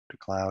to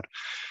cloud.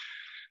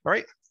 All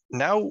right,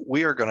 now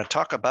we are going to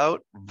talk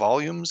about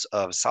volumes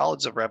of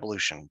solids of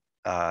revolution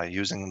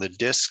using the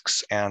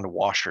disks and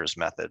washers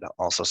method,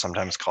 also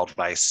sometimes called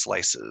Weiss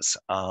slices.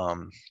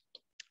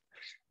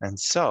 And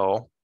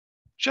so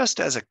just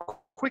as a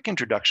quick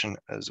introduction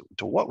as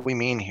to what we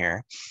mean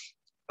here,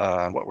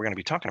 what we're going to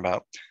be talking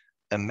about,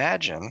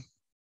 imagine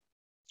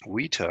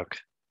we took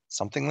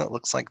something that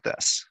looks like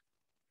this,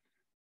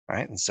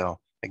 right? And so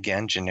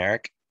again,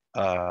 generic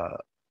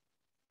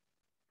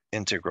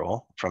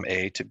integral from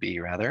A to B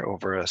rather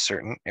over a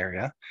certain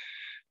area.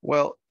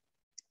 Well,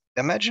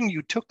 imagine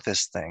you took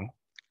this thing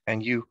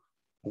and you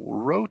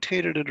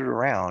rotated it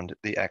around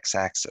the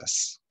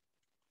x-axis.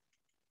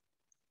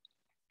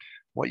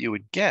 What you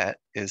would get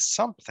is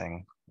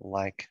something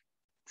like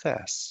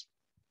this.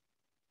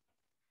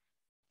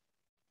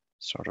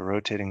 Sort of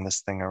rotating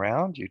this thing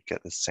around, you'd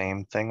get the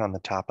same thing on the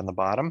top and the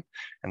bottom.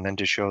 And then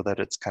to show that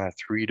it's kind of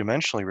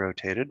three-dimensionally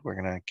rotated, we're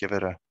going to give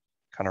it a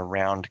kind of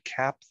round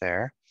cap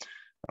there.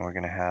 And we're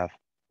going to have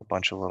a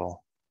bunch of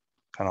little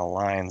kind of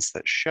lines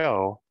that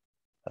show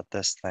that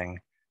this thing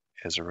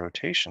is a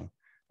rotation.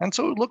 And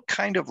so it looked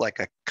kind of like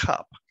a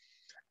cup.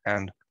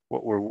 And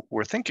what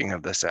we're thinking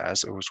of this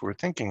as is we're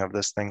thinking of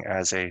this thing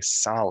as a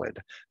solid.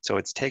 So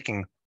it's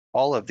taking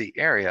all of the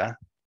area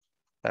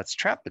that's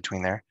trapped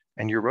between there,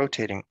 and you're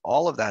rotating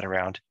all of that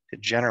around to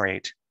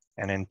generate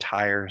an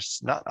entire,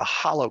 not a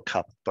hollow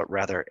cup, but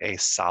rather a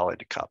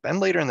solid cup. And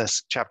later in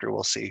this chapter,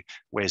 we'll see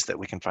ways that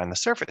we can find the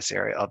surface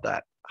area of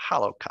that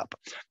hollow cup.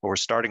 But we're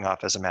starting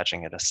off as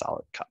imagining it a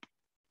solid cup.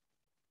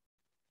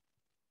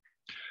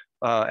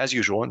 As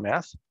usual in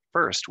math,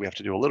 first, we have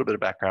to do a little bit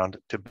of background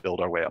to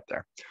build our way up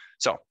there.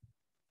 So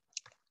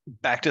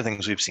back to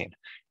things we've seen.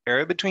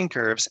 Area between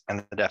curves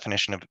and the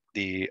definition of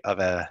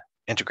a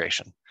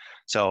integration.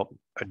 So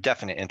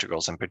definite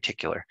integrals in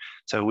particular.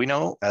 So we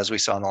know, as we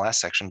saw in the last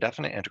section,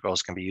 definite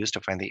integrals can be used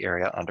to find the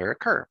area under a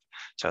curve.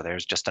 So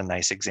there's just a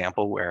nice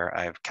example where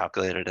I've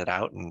calculated it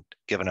out and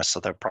given us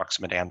the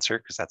approximate answer,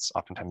 because that's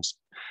oftentimes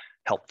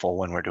helpful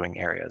when we're doing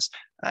areas.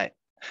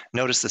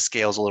 Notice the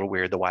scale's a little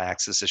weird. The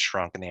y-axis is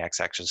shrunk and the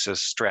x-axis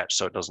is stretched,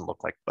 so it doesn't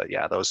look like, but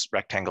yeah, those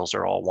rectangles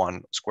are all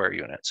one square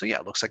unit. So yeah,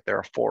 it looks like there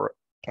are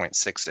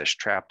 4.6-ish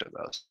trapped of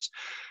those.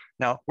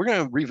 Now we're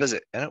going to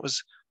revisit, and it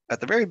was at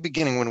the very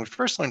beginning when we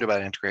first learned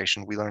about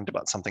integration, we learned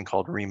about something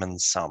called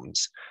Riemann's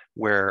sums,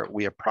 where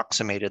we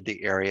approximated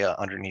the area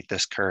underneath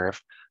this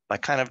curve by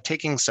kind of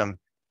taking some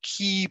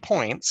key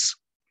points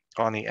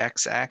on the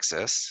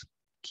x-axis,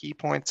 key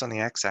points on the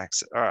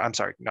x-axis, or I'm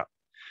sorry, no,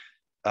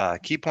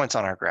 key points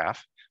on our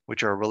graph,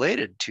 which are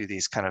related to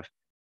these kind of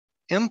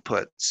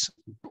inputs.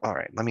 All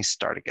right, let me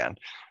start again.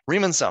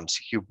 Riemann sums,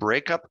 you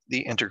break up the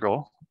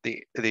integral,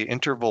 the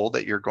interval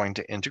that you're going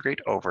to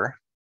integrate over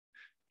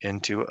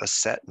into a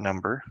set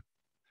number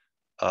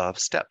of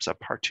steps, a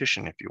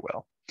partition, if you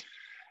will.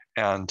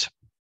 And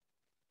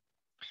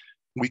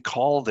we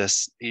call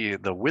this the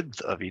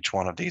width of each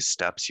one of these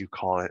steps, you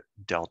call it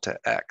delta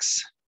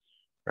x,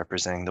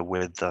 representing the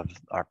width of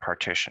our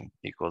partition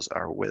equals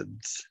our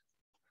width.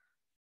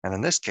 And in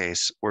this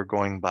case, we're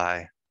going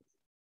by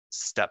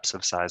steps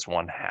of size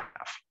 1/2.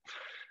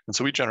 And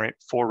so we generate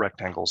 4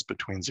 rectangles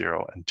between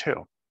 0 and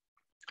 2.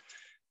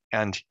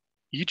 And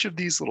each of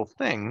these little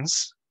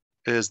things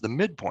is the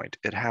midpoint.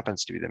 It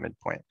happens to be the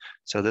midpoint.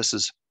 So this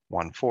is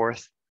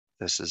 1/4,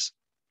 this is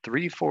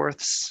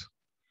 3/4,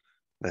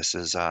 this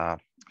is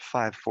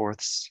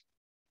 5/4,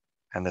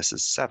 and this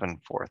is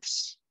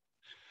 7/4.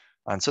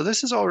 And so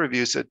this is all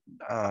reviews that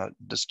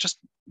just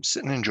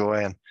sit and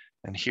enjoy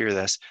and hear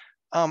this.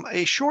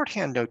 A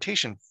shorthand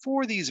notation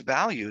for these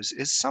values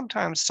is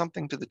sometimes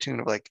something to the tune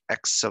of like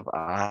x sub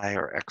I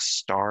or x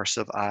star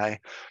sub I,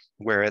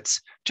 where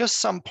it's just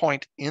some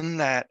point in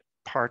that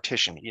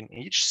partition, in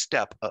each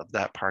step of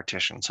that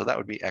partition. So that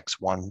would be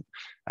x1,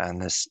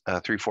 and this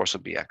 3/4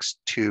 would be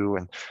x2,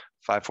 and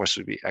 5/4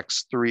 would be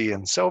x3,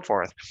 and so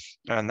forth.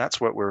 And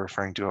that's what we're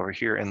referring to over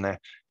here in the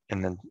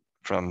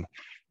from,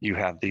 you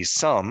have the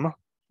sum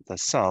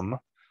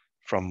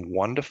from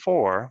 1 to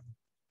 4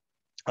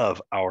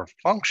 of our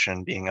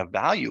function being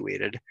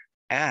evaluated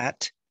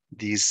at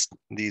these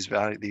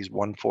values, these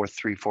 1/4,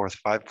 3/4,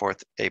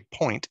 5/4, a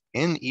point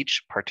in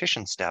each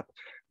partition step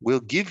will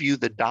give you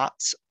the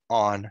dots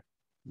on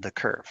the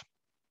curve,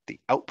 the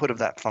output of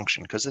that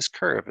function, because this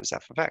curve is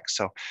f of x.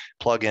 So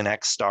plug in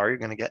x star, you're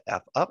going to get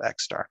f of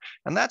x star,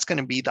 and that's going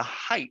to be the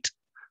height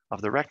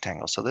of the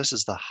rectangle. So this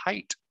is the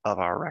height of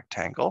our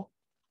rectangle.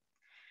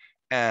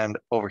 And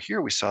over here,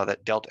 we saw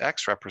that delta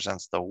x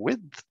represents the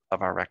width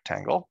of our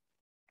rectangle.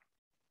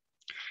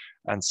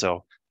 And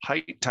so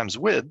height times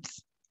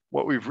width,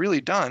 what we've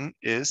really done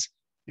is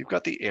you've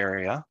got the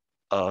area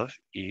of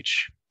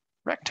each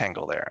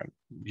rectangle there. I'm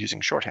using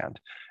shorthand.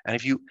 And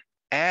if you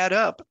add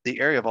up the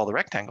area of all the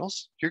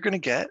rectangles, you're going to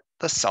get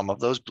the sum of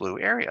those blue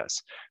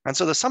areas. And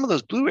so the sum of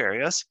those blue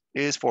areas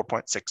is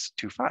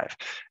 4.625.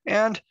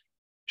 And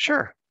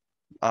sure,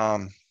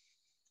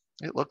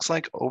 it looks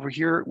like over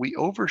here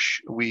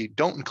we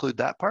don't include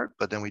that part,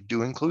 but then we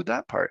do include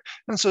that part.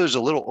 And so there's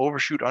a little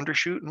overshoot,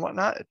 undershoot, and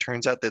whatnot. It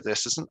turns out that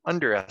this is an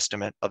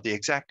underestimate of the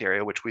exact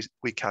area which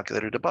we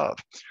calculated above.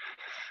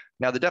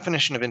 Now, the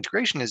definition of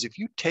integration is if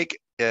you take,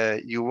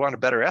 you want a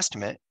better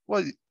estimate,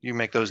 well, you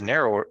make those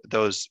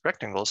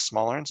rectangles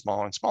smaller and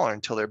smaller and smaller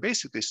until they're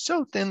basically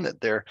so thin that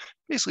they're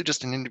basically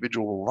just an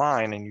individual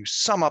line, and you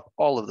sum up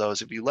all of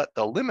those. If you let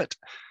the limit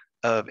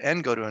of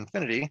n go to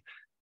infinity,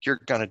 you're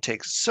going to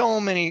take so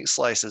many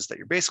slices that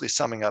you're basically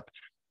summing up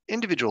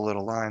individual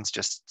little lines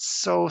just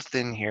so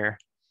thin here,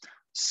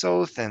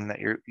 so thin that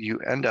you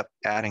end up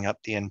adding up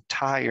the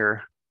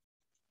entire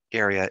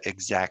area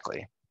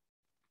exactly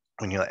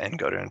when you let n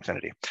go to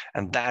infinity.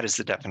 And that is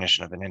the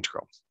definition of an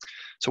integral.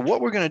 So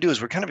what we're going to do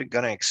is we're kind of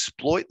going to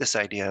exploit this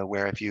idea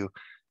where if you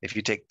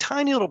take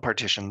tiny little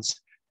partitions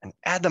and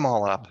add them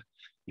all up,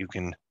 you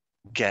can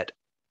get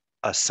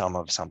a sum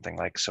of something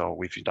like, so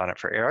we've done it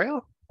for area,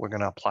 we're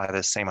going to apply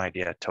the same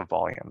idea to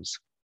volumes.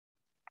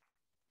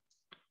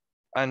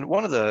 And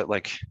one of the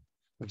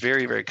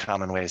very, very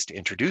common ways to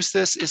introduce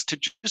this is to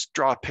just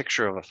draw a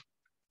picture of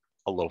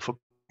a loaf of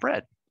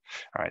bread.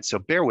 All right, so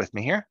bear with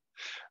me here.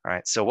 All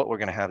right, so what we're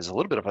going to have is a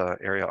little bit of an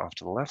area off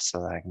to the left so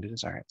that I can do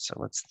this. All right, so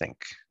let's think.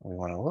 We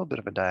want a little bit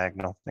of a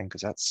diagonal thing because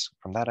that's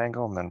from that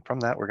angle. And then from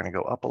that, we're going to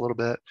go up a little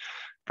bit.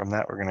 From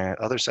that,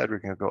 other side, we're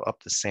going to go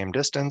up the same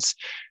distance.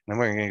 And then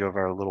we're going to go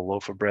over our little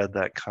loaf of bread,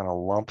 that kind of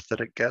lump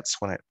that it gets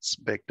when it's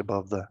baked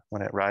above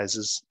when it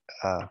rises,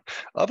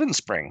 oven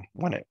spring,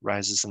 when it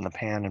rises in the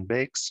pan and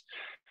bakes.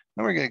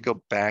 Then we're going to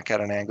go back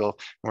at an angle,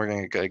 and we're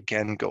going to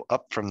again go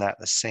up from that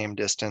the same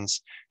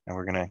distance, and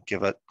we're going to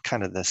give it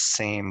kind of the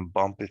same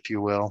bump, if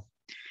you will.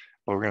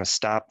 But we're going to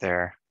stop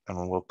there,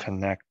 and we'll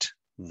connect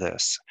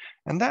this.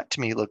 And that to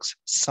me looks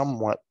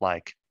somewhat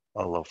like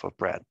a loaf of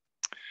bread.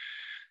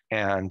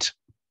 And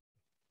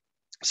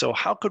so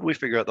how could we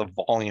figure out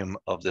the volume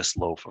of this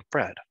loaf of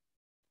bread?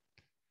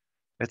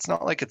 It's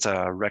not like it's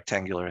a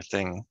rectangular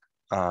thing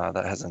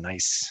that has a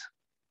nice,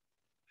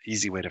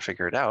 easy way to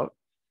figure it out.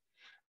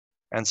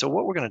 And so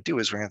what we're going to do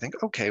is we're going to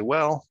think, okay,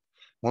 well,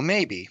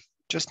 maybe,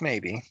 just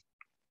maybe,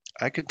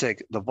 I could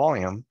take the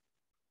volume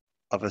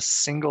of a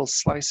single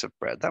slice of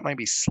bread. That might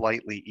be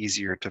slightly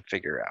easier to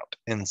figure out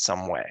in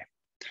some way.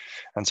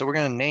 And so we're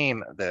going to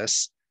name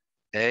this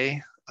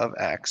A of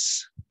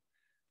X.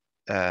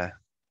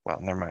 Well,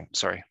 never mind.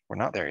 Sorry, we're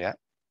not there yet.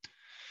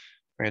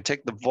 We're going to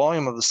take the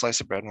volume of the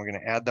slice of bread and we're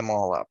going to add them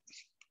all up.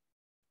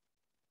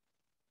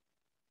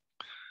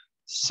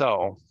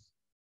 So,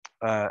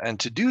 and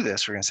to do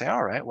this, we're going to say,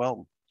 all right,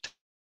 well,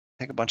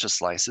 take a bunch of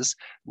slices.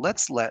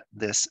 Let's let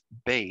this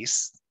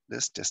base,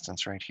 this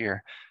distance right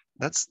here,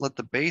 let's let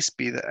the base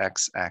be the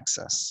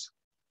x-axis.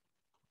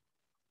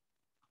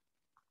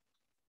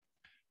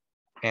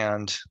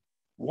 And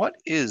what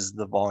is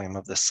the volume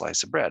of this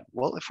slice of bread?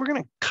 Well, if we're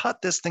going to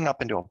cut this thing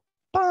up into a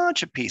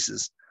bunch of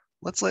pieces,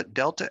 let's let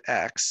delta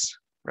x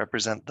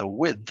represent the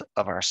width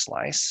of our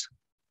slice.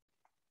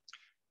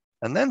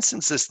 And then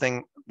since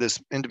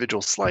this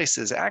individual slice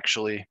is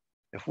actually,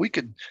 if we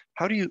could,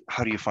 how do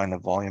you find the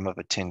volume of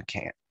a tin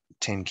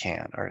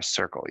can or a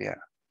circle? Yeah,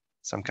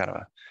 some kind of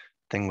a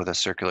thing with a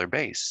circular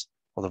base.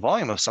 Well, the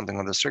volume of something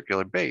with a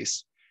circular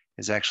base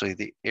is actually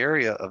the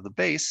area of the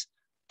base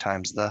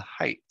times the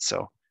height.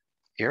 So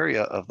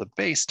area of the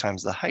base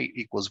times the height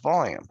equals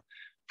volume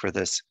for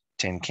this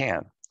tin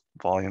can.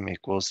 Volume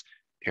equals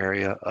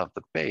area of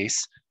the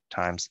base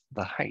times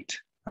the height.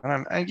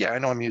 And yeah, I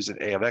know I'm using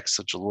A of X,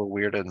 such a little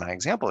weird in my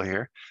example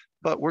here,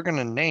 but we're going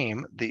to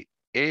name the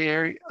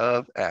area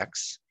of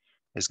X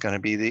is going to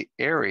be the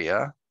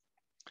area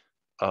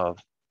of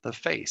the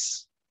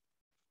face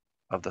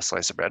of the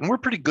slice of bread. And we're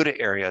pretty good at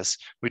areas.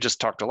 We just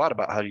talked a lot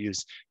about how to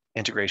use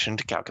integration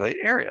to calculate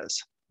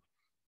areas.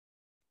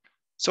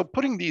 So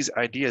putting these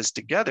ideas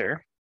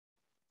together,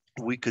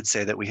 we could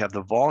say that we have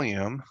the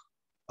volume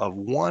of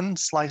one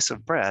slice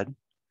of bread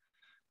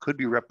could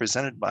be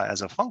represented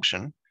as a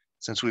function,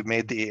 since we've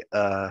made the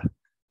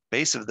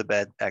base of the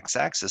bed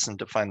x-axis and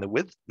defined the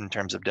width in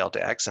terms of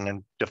delta x, and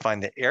then define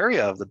the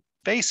area of the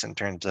base in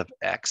terms of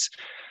x.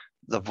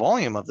 The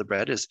volume of the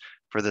bread is,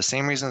 for the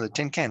same reason the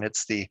tin can,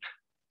 it's the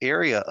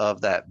area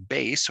of that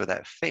base or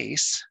that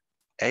face,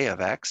 A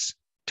of x,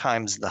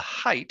 times the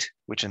height,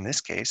 which in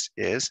this case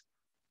is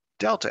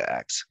delta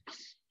x.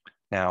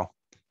 Now,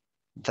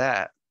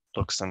 that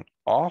looks an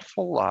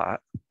awful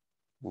lot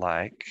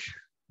like,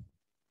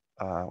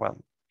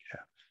 well,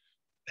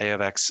 yeah, A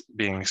of x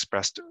being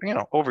expressed,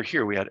 over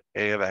here we had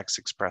A of x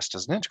expressed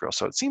as an integral.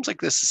 So it seems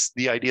like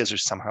the ideas are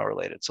somehow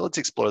related. So let's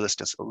explore this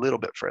just a little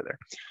bit further.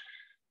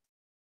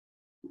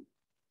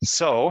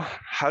 So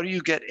how do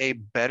you get a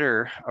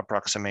better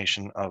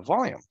approximation of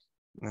volume?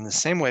 In the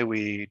same way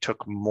we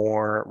took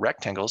more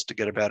rectangles to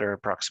get a better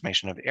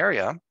approximation of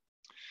area,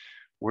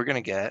 we're going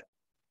to get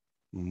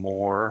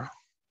more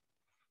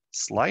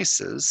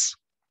slices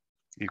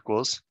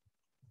equals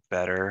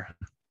better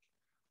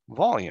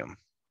volume.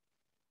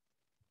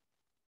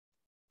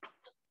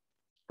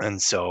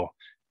 And so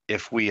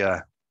if we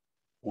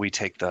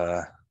take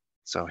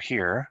so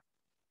here,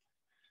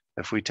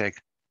 if we take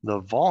the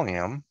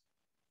volume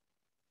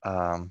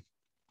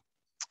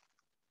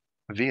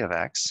v of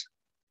x,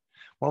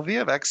 well, v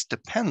of x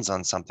depends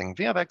on something.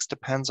 V of x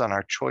depends on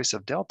our choice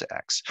of delta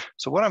x.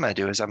 So what I'm going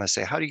to do is I'm going to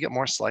say, how do you get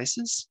more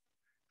slices?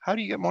 How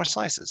do you get more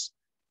slices?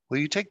 Well,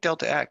 you take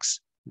delta x,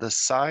 the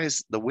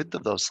size, the width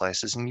of those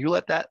slices, and you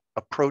let that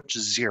approach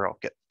 0,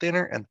 get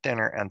thinner and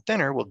thinner and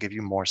thinner will give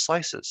you more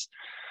slices.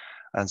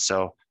 And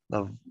so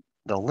the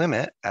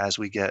limit as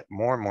we get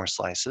more and more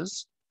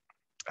slices,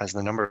 as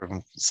the number of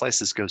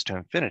slices goes to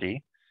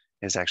infinity,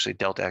 is actually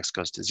delta x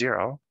goes to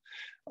 0.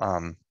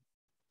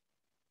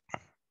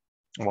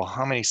 Well,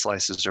 how many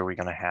slices are we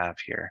going to have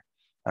here?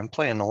 I'm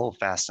playing a little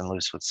fast and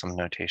loose with some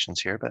notations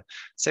here, but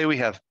say we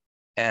have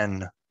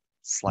n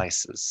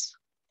slices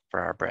for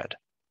our bread.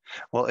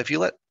 Well, if you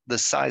let the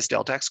size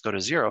delta x go to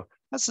 0,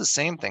 that's the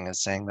same thing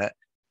as saying that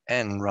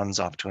n runs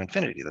off to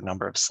infinity. The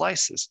number of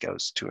slices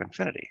goes to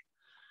infinity.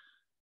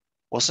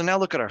 Well, so now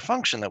look at our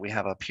function that we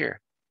have up here.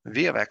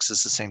 V of x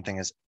is the same thing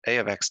as a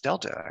of x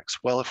delta x.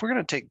 Well, if we're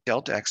going to take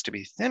delta x to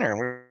be thinner,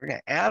 we're going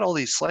to add all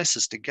these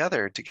slices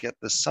together to get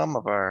the sum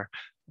of our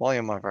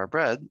volume of our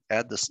bread,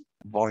 add this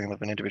volume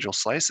of an individual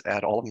slice,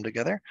 add all of them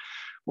together.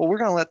 Well, we're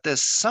going to let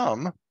this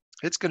sum,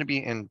 it's going to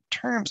be in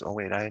terms, oh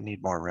wait, I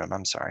need more room,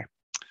 I'm sorry.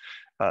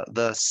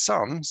 The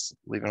sums,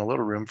 leaving a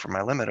little room for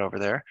my limit over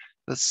there,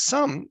 the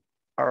sum,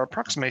 our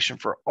approximation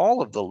for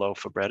all of the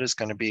loaf of bread is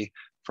going to be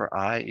for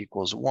I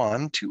equals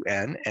 1 to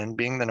n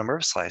being the number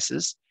of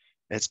slices,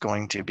 it's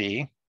going to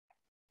be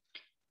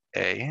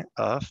a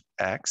of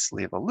x,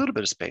 leave a little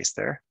bit of space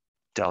there,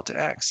 delta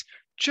x.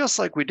 Just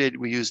like we did,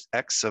 we used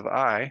x of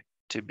I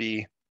to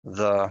be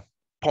the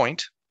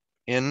point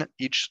in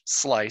each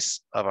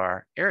slice of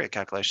our area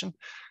calculation.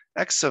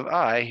 X of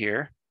I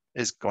here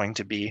is going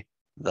to be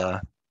the,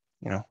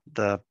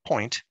 the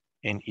point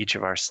in each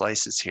of our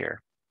slices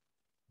here.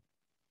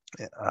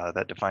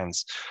 That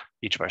defines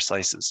each of our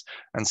slices.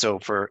 And so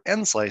for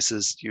n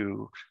slices,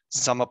 you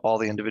sum up all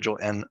the individual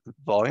n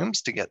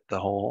volumes to get the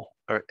whole,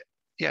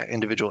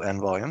 individual n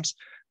volumes.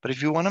 But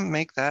if you want to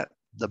make that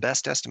the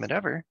best estimate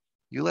ever,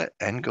 you let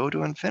n go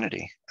to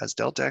infinity as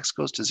delta x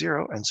goes to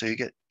 0, and so you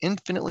get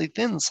infinitely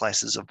thin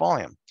slices of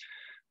volume.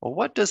 Well,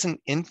 what does an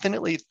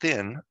infinitely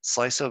thin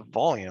slice of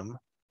volume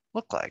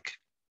look like?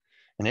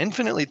 An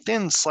infinitely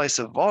thin slice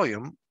of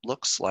volume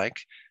looks like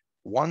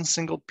one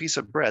single piece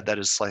of bread that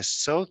is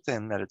sliced so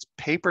thin that it's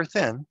paper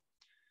thin,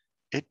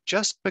 it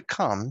just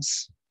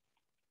becomes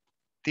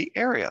the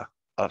area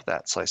of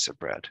that slice of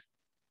bread.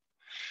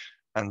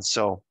 And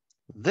so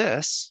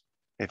this,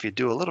 if you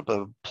do a little bit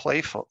of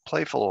playful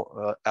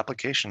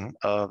application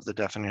of the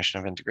definition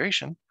of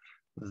integration,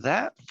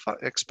 that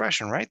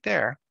expression right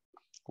there,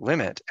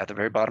 limit at the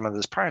very bottom of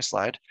this prior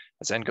slide,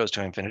 as n goes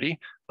to infinity,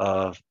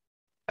 of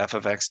f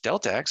of x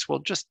delta x, well,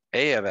 just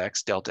a of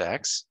x delta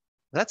x,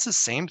 that's the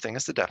same thing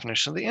as the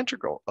definition of the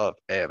integral of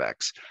a of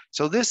x.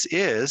 So this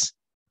is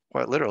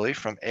quite literally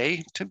from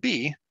a to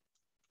b,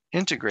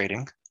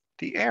 integrating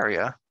the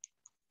area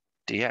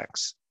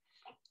dx.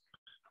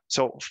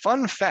 So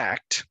fun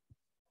fact,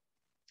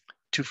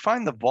 to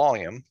find the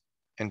volume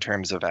in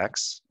terms of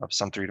x of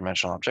some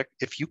three-dimensional object,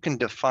 if you can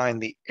define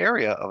the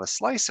area of a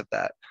slice of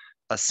that,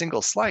 a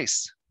single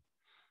slice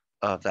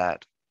of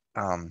that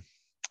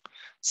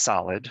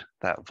solid,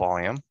 that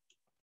volume,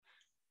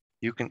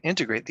 you can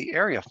integrate the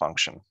area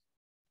function.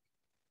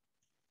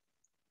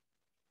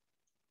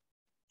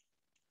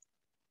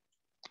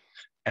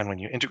 And when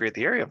you integrate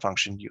the area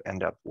function, you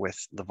end up with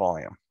the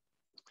volume.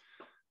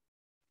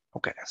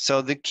 Okay,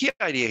 so the key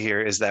idea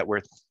here is that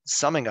we're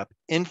summing up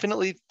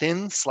infinitely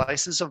thin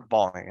slices of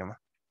volume,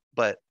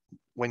 but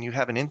when you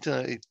have an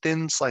infinitely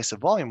thin slice of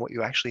volume, what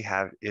you actually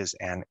have is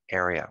an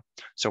area.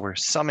 So we're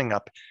summing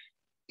up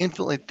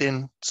infinitely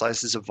thin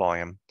slices of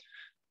volume,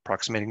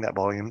 approximating that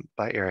volume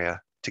by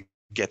area to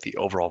get the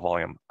overall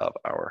volume of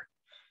our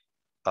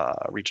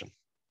region.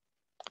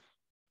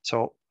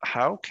 So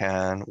how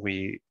can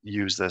we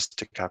use this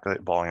to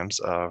calculate volumes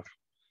of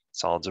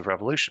solids of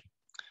revolution?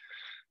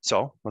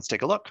 So let's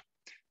take a look.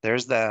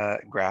 There's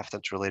that graph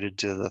that's related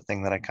to the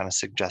thing that I kind of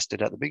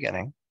suggested at the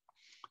beginning.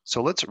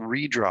 So let's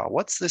redraw.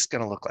 What's this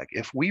going to look like?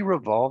 If we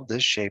revolve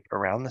this shape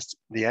around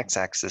the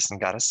x-axis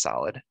and got a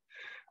solid,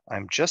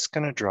 I'm just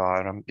going to draw,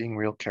 and I'm being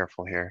real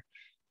careful here.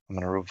 I'm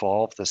going to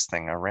revolve this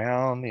thing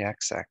around the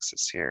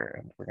x-axis here,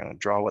 and we're going to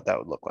draw what that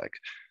would look like.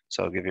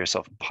 So give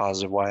yourself a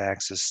positive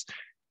y-axis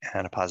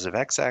and a positive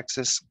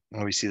x-axis,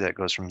 and we see that it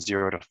goes from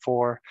 0 to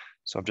 4.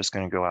 So I'm just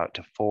going to go out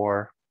to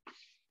 4.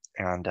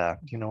 And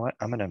you know what?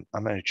 I'm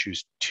gonna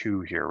choose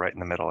 2 here, right in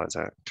the middle, as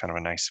a kind of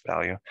a nice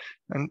value.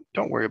 And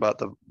don't worry about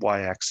the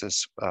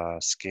y-axis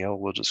scale.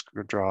 We'll just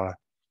draw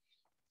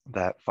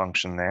that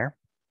function there.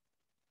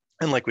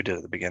 And like we did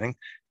at the beginning,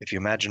 if you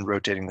imagine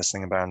rotating this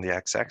thing around the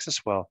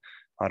x-axis, well,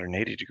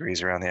 180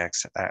 degrees around the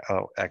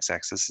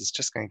x-axis is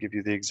just going to give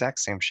you the exact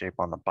same shape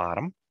on the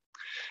bottom.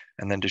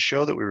 And then to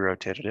show that we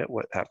rotated it,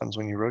 what happens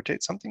when you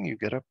rotate something? You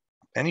get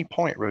any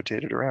point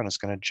rotated around is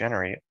going to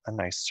generate a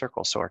nice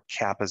circle. So our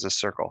cap is a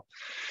circle.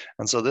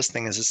 And so this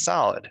thing is a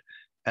solid.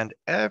 And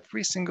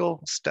every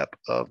single step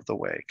of the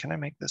way, can I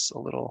make this a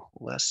little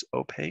less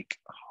opaque?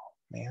 Oh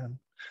man,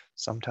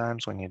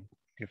 sometimes when you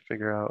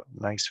figure out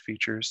nice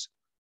features,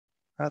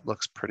 that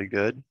looks pretty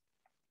good.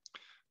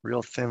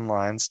 Real thin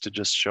lines to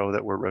just show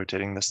that we're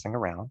rotating this thing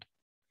around.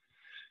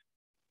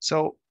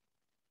 So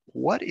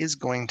what is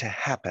going to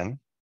happen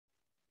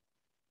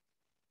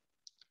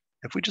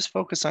if we just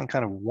focus on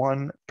kind of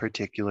one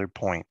particular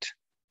point?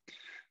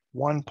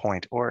 One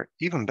point, or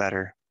even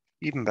better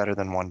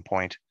than one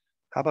point,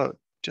 how about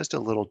just a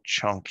little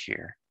chunk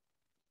here?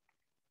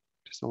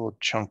 Just a little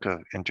chunk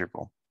of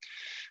interval.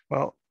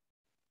 Well,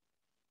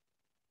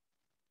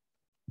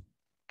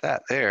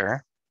 that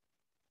there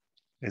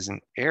is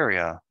an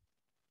area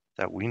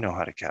that we know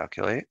how to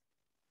calculate,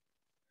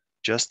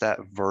 just that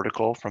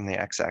vertical from the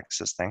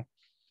x-axis thing.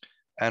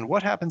 And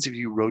what happens if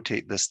you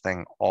rotate this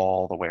thing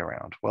all the way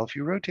around? Well, if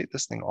you rotate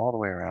this thing all the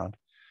way around,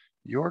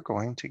 you're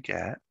going to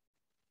get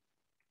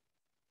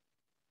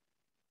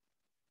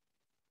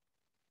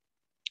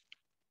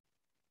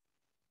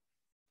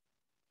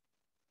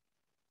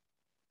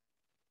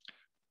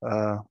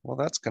well,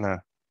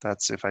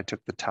 that's if I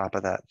took the top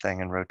of that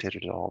thing and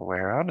rotated it all the way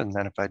around. And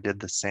then if I did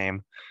the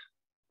same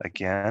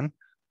again,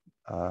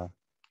 now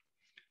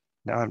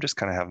I'm just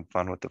kind of having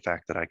fun with the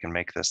fact that I can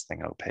make this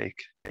thing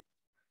opaque.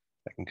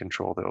 I can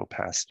control the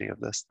opacity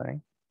of this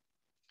thing.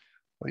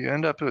 What you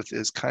end up with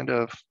is kind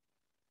of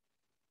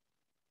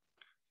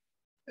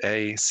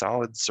a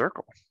solid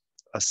circle,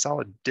 a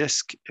solid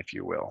disc, if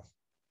you will.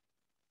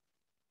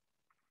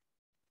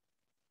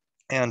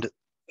 And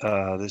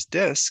this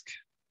disc,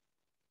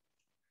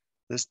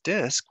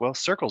 well,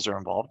 circles are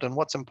involved. And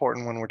what's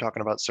important when we're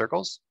talking about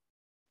circles?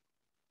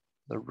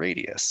 The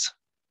radius.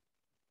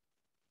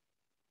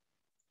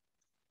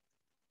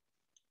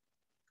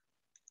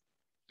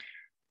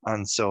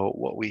 And so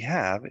what we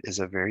have is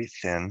a very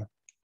thin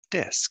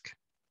disc.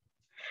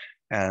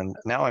 And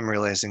now I'm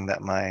realizing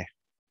that my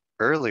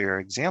earlier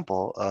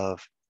example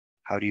of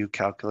how do you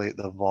calculate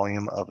the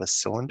volume of a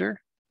cylinder?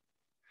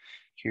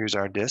 Here's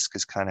our disc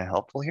is kind of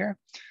helpful here.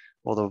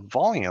 Well, the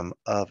volume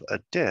of a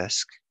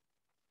disc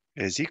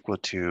is equal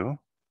to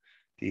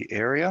the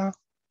area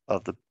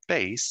of the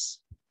base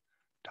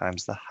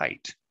times the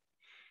height.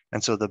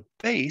 And so the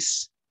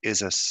base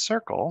is a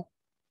circle,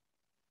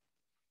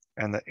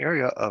 and the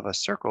area of a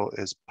circle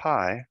is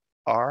pi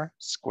r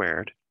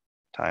squared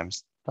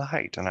times the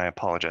height. And I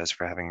apologize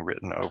for having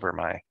written over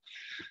my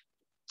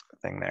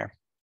thing there.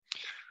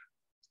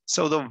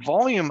 So the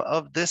volume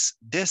of this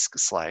disc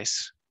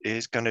slice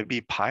is going to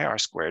be pi r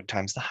squared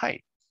times the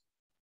height.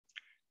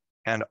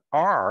 And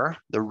r,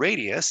 the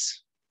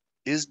radius,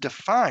 is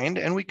defined,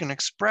 and we can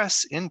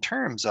express in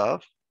terms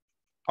of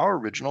our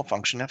original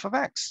function f of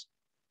x.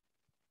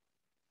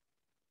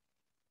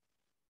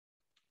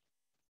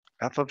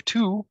 F of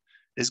 2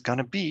 is going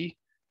to be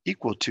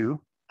equal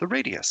to the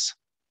radius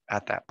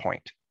at that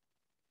point.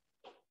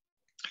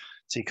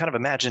 So you kind of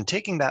imagine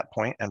taking that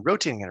point and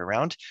rotating it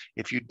around.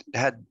 If you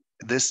had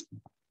this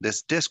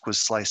disc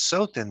was sliced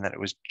so thin that it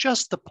was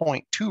just the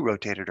point 2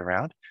 rotated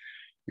around,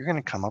 you're going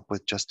to come up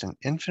with just an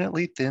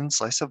infinitely thin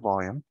slice of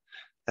volume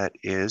that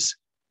is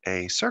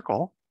a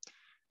circle.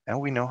 And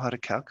we know how to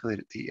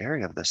calculate the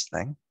area of this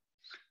thing.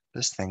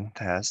 This thing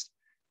has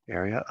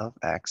area of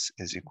x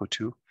is equal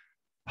to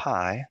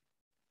pi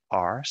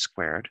r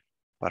squared,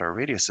 but our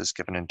radius is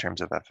given in terms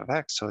of f of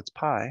x, so it's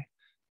pi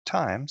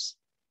times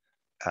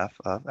f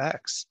of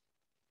x,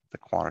 the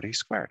quantity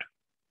squared.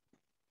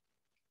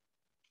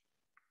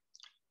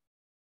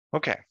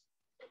 Okay,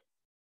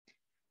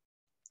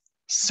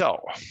 so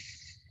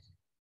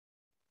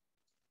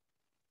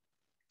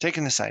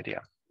taking this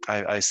idea,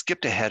 I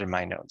skipped ahead in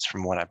my notes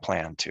from what I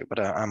planned to, but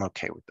I'm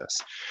okay with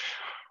this.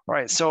 All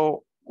right,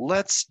 so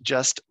let's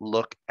just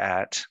look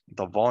at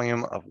the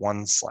volume of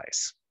one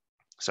slice.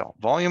 So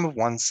volume of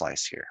one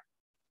slice here.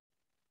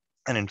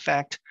 And in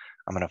fact,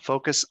 I'm going to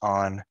focus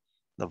on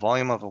the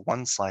volume of a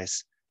one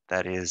slice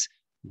that is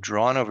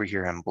drawn over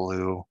here in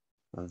blue,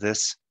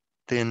 this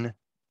thin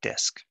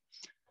disc.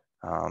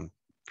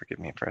 Forgive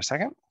me for a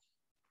second.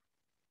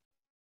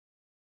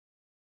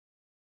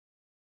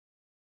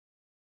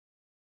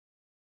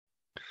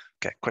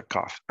 Okay, quick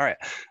cough. All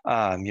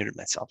right, muted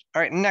myself.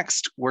 All right,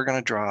 next we're going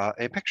to draw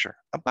a picture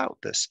about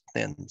this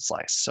thin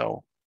slice.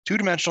 So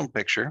two-dimensional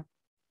picture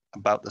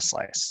about the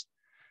slice.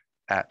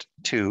 At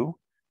 2,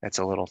 it's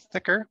a little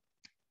thicker.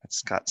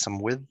 It's got some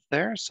width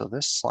there. So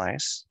this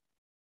slice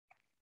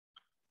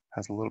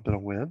has a little bit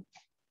of width.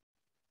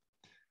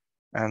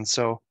 And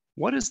so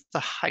what is the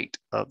height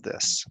of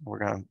this? We're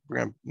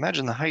gonna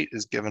imagine the height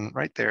is given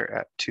right there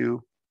at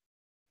 2.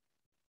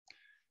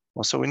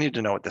 Well, so we need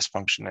to know what this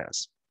function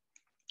is.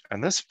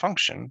 And this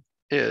function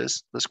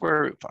is the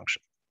square root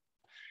function.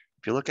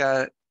 If you look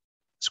at it,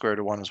 square root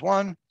of 1 is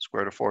 1,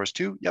 square root of 4 is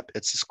 2. Yep,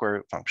 it's the square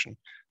root function.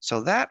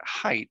 So that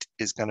height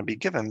is going to be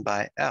given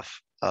by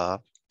f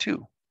of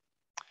 2.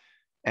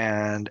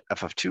 And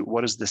f of 2,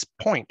 what is this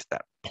point?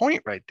 That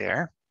point right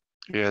there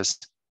is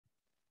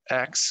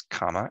x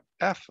comma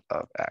f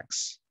of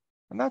x.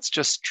 And that's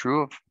just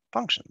true of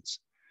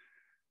functions.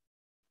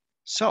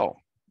 So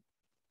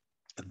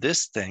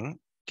this thing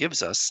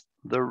gives us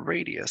the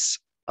radius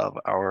of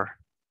our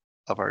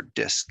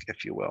disk,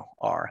 if you will,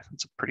 r.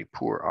 It's a pretty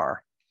poor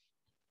r.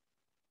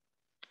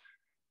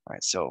 All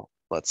right, so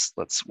let's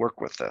work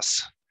with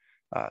this.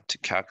 To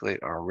calculate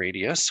our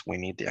radius, we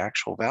need the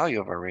actual value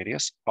of our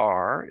radius.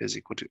 R is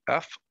equal to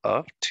f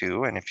of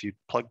 2, and if you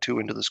plug 2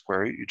 into the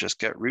square root, you just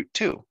get root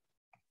 2.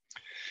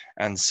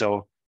 And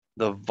so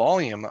the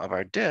volume of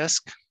our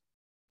disk,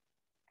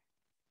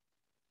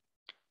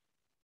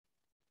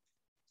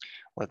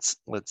 let's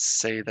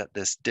say that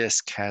this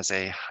disk has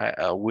a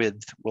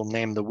width. We'll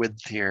name the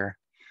width here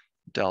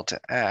delta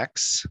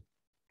x.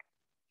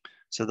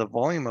 So the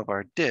volume of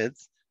our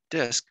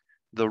disk,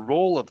 the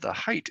role of the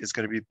height is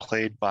going to be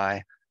played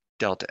by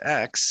delta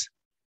x,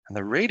 and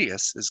the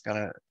radius is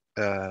going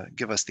to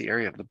give us the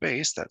area of the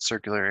base, that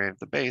circular area of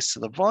the base. So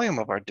the volume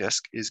of our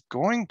disk is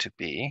going to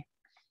be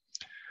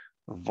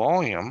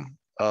volume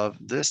of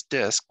this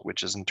disk,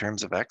 which is in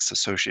terms of x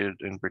associated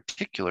in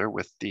particular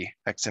with the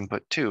x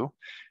input 2,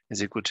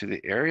 is equal to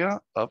the area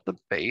of the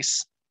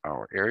base,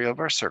 our area of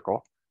our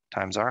circle,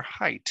 times our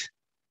height.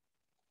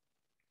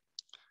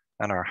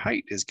 And our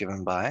height is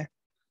given by,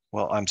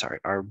 well, I'm sorry,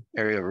 our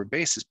area of our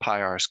base is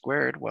pi r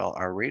squared. Well,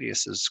 our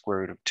radius is square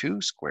root of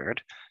 2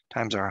 squared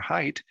times our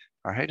height.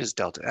 Our height is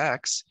delta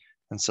x.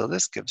 And so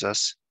this gives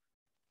us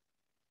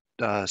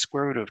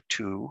square root of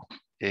 2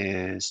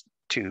 is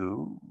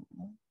 2.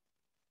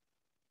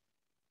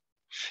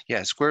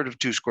 Yeah, square root of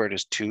 2 squared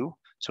is 2.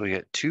 So we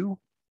get 2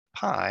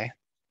 pi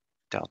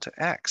delta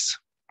x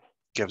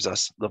gives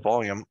us the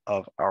volume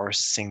of our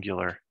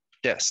singular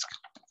disk.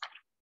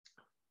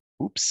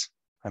 Oops,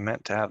 I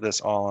meant to have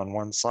this all on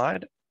one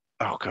slide.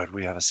 Oh, good,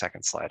 we have a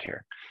second slide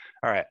here.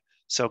 All right,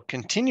 so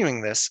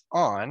continuing this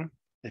on,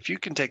 if you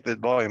can take the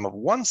volume of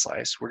one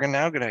slice, we're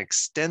now going to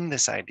extend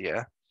this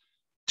idea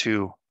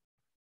to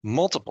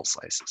multiple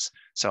slices.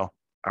 So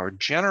our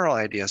general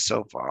idea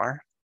so far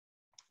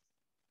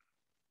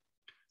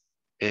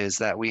is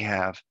that we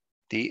have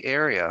the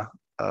area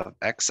of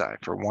xi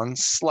for one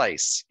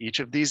slice.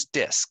 Each of these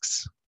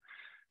disks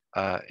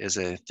is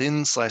a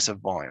thin slice of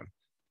volume.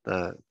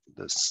 The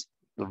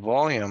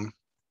volume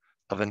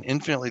of an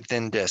infinitely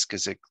thin disk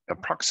is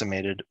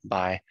approximated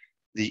by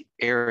the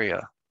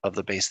area of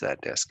the base of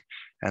that disk.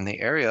 And the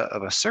area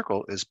of a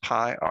circle is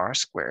pi r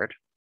squared.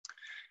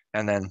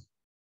 And then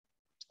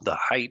the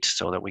height,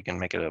 so that we can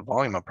make it a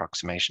volume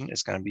approximation,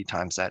 is going to be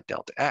times that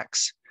delta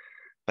x.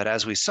 But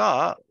as we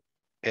saw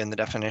in the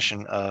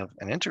definition of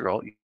an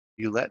integral,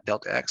 you let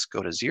delta x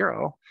go to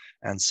 0.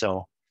 And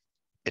so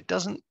it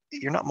doesn't,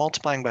 you're not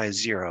multiplying by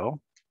 0.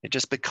 It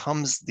just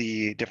becomes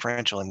the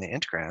differential in the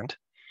integrand.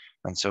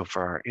 And so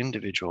for our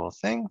individual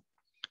thing,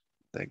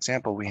 the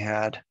example we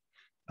had,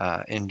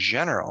 in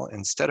general,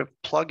 instead of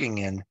plugging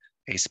in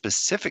a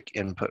specific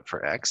input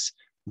for x,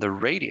 the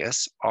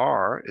radius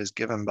r is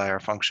given by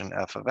our function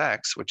f of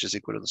x, which is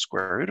equal to the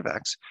square root of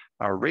x.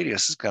 Our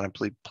radius is going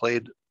to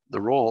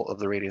the role of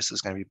the radius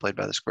is going to be played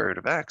by the square root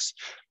of x.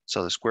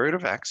 So the square root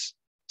of x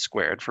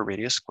squared for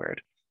radius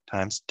squared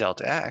times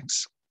delta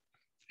x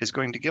is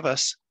going to give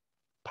us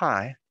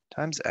pi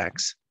times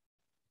x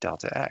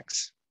delta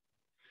x.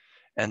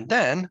 And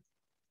then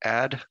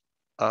add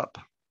up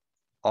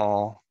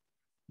all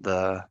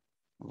the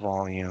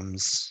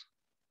volumes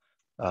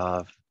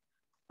of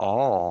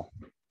all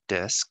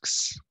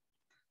disks.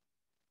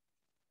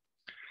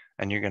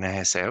 And you're going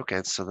to say,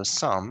 okay, so the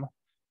sum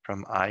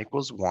from I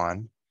equals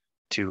 1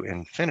 to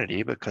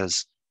infinity,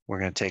 because we're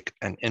going to take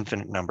an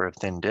infinite number of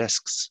thin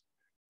disks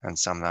and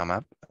sum them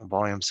up,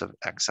 volumes of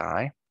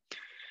xi.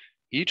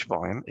 Each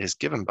volume is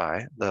given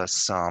by the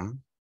sum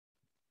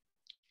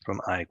from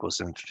I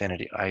equals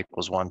infinity, I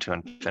equals 1 to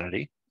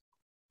infinity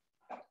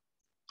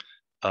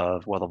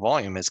of, well, the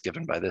volume is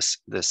given by this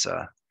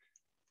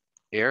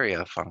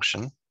area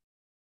function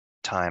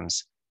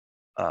times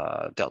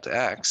delta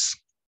x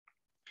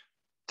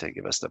to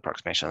give us the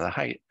approximation of the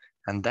height.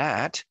 And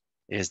that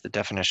is the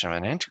definition of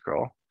an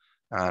integral.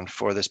 And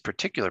for this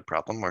particular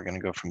problem, we're going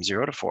to go from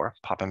 0 to 4,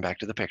 popping back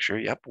to the picture.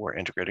 Yep, we're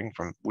integrating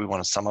from, we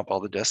want to sum up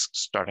all the disks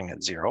starting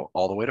at 0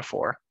 all the way to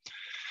 4.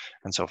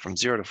 And so from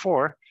 0 to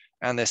 4,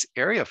 and this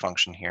area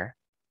function here,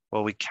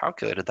 well, we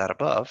calculated that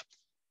above,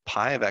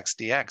 pi of x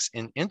dx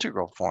in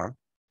integral form,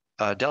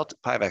 pi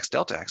of x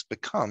delta x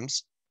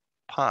becomes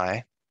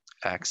pi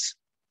x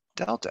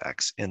delta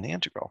x in the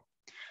integral.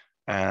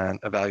 And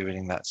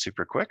evaluating that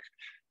super quick,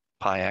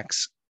 pi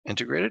x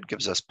integrated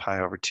gives us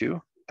pi over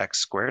 2 x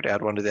squared,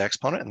 add 1 to the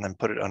exponent, and then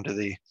put it under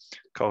the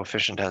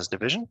coefficient as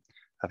division,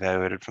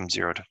 evaluated from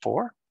 0 to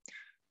 4,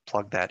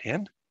 plug that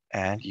in,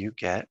 and you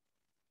get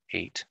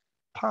 8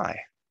 pi.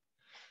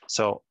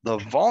 So the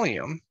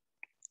volume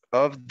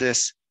of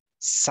this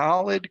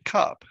solid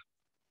cup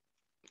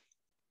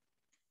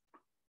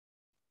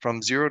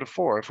from 0 to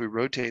 4, if we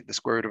rotate the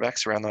square root of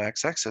x around the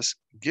x-axis,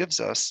 gives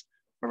us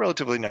a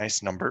relatively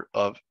nice number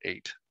of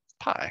 8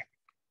 pi.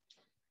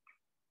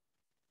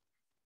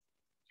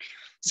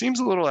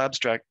 Seems a little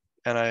abstract,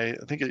 and I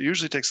think it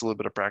usually takes a little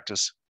bit of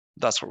practice.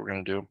 That's what we're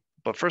going to do.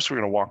 But first, we're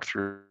going to walk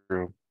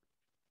through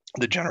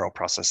the general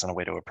process and a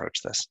way to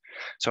approach this.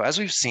 So as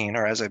we've seen,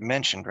 or as I've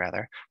mentioned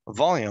rather,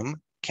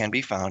 volume can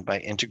be found by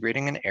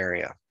integrating an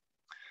area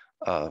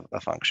of a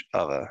function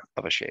of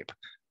a shape.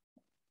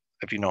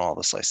 If you know all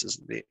the slices,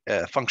 the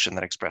function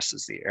that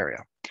expresses the area.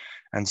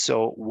 And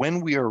so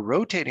when we are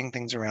rotating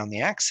things around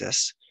the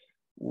axis,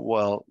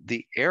 well,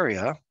 the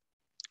area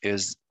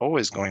is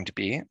always going to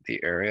be the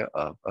area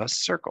of a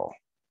circle.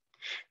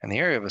 And the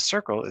area of a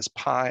circle is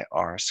pi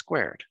r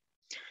squared.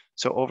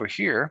 So over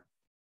here,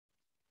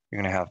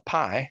 you're going to have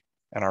pi,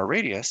 and our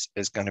radius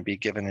is going to be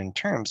given in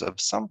terms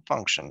of some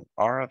function,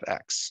 r of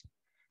x,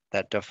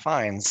 that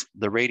defines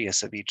the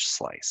radius of each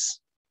slice.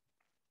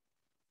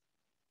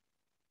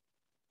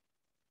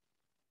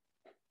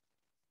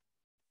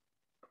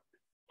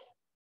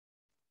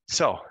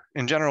 So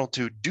in general,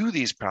 to do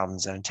these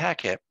problems and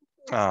attack it,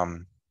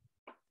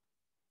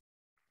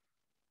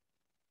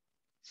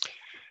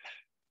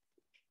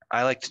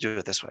 I like to do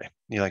it this way.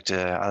 I like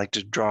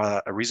to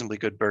draw a reasonably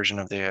good version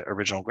of the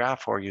original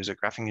graph or use a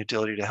graphing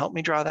utility to help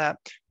me draw that.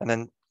 And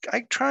then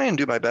I try and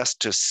do my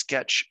best to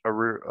sketch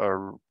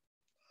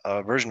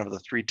a version of the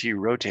 3D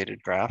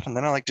rotated graph. And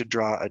then I like to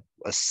draw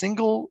a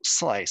single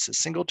slice, a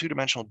single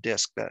two-dimensional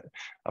disk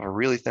of a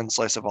really thin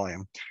slice of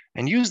volume,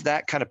 and use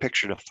that kind of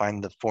picture to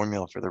find the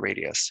formula for the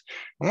radius.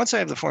 And once I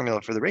have the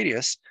formula for the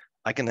radius,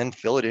 I can then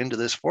fill it into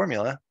this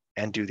formula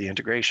and do the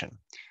integration.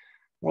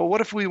 Well,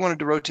 what if we wanted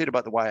to rotate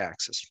about the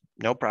y-axis?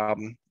 No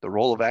problem. The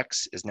role of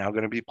x is now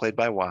going to be played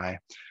by y.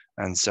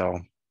 And so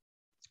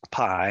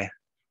pi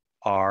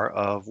r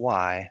of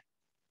y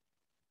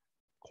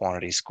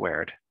quantity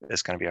squared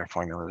is going to be our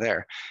formula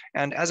there.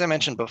 And as I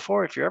mentioned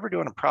before, if you're ever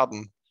doing a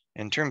problem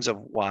in terms of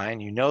y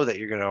and you know that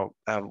you're going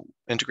to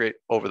integrate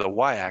over the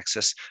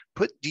y-axis,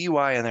 put dy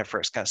in there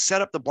first. Kind of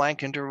set up the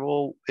blank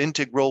integral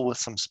with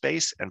some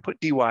space and put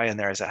dy in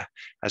there as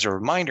a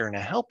reminder and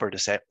a helper to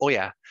say, oh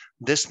yeah,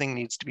 this thing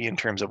needs to be in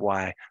terms of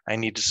y. I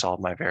need to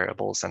solve my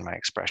variables and my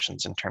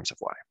expressions in terms of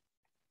y.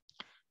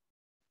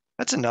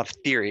 That's enough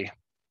theory.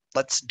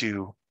 Let's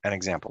do an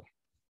example.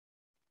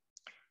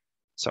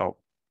 So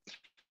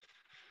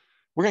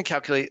we're going to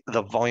calculate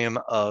the volume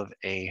of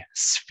a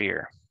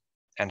sphere.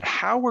 And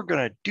how we're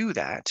going to do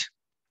that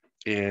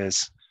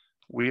is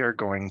we are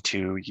going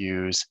to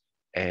use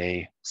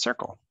a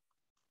circle.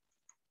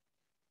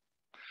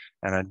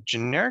 And a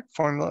generic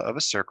formula of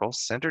a circle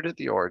centered at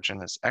the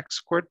origin is x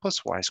squared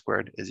plus y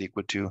squared is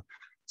equal to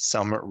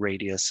some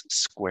radius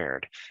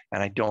squared.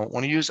 And I don't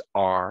want to use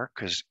r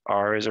because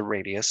r is a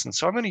radius. And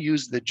so I'm going to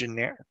use the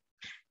generic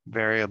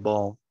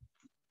variable.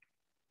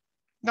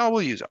 No,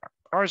 we'll use r.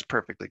 R is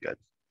perfectly good.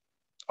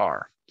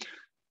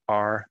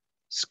 R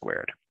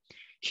squared.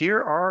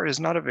 Here, r is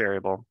not a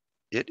variable.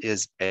 It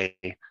is a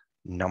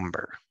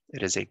number.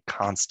 It is a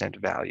constant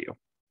value.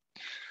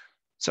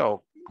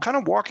 So kind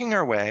of walking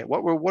our way, what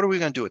are we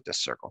going to do with this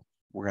circle?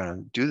 We're going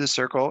to do the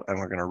circle and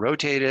we're going to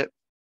rotate it.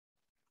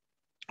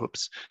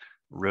 Whoops.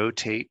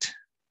 Rotate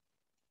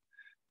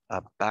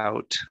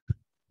about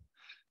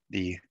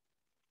the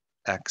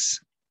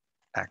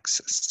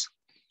x-axis.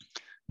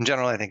 In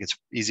general, I think it's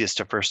easiest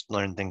to first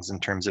learn things in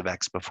terms of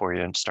x before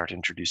you start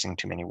introducing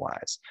too many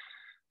y's.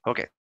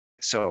 Okay,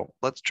 so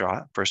let's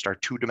draw first our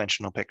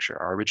two-dimensional picture,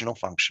 our original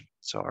function.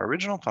 So our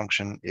original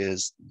function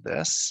is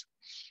this,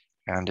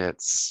 and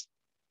it's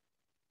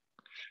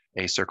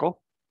a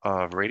circle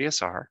of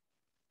radius r.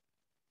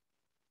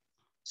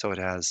 So it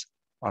has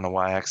on the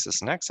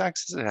y-axis and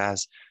x-axis, it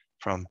has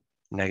from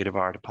negative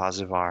r to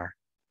positive r,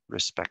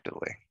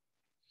 respectively.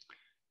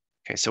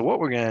 Okay, so what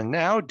we're going to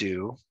now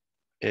do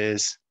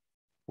is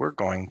we're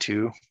going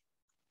to,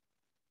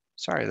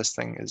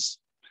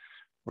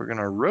 we're going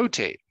to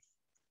rotate.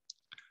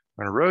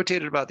 We're going to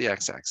rotate it about the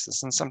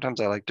x-axis, and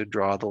sometimes I like to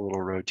draw the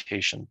little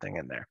rotation thing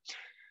in there.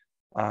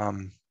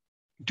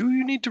 Do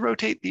you need to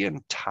rotate the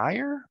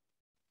entire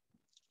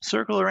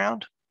circle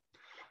around?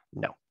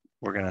 No,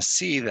 we're going to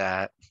see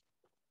that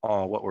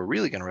what we're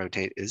really going to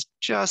rotate is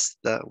just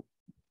the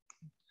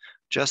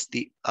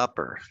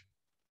upper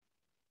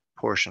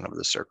portion of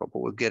the circle, but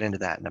we'll get into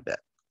that in a bit.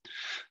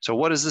 So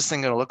what is this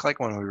thing going to look like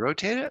when we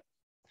rotate it?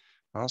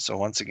 Well, so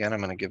once again, I'm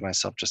going to give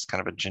myself just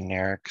kind of a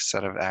generic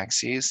set of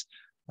axes.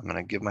 I'm going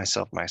to give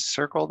myself my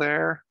circle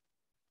there.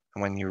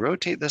 And when you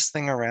rotate this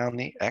thing around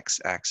the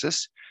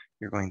x-axis,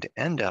 you're going to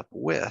end up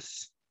with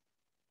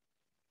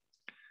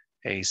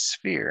a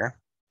sphere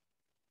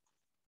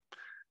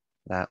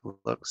that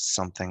looks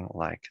something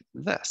like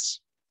this.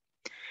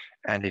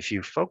 And if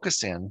you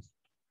focus in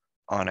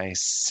on a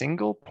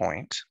single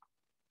point,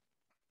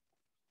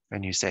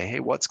 and you say, hey,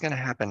 what's going to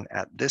happen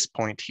at this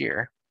point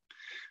here?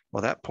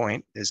 Well, that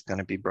point is going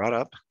to be brought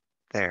up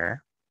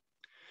there.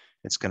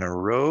 It's going to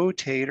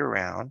rotate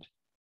around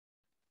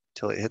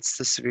till it hits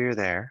the sphere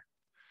there.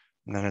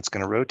 And then it's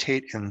going to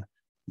rotate and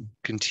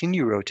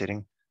continue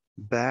rotating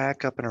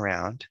back up and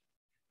around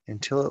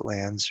until it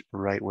lands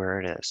right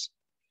where it is.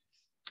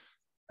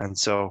 And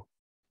so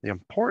the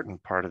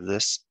important part of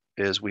this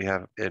is we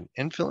have an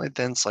infinitely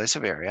thin slice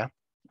of area,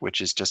 which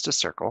is just a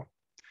circle,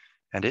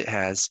 and it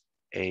has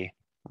a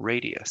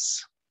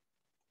radius.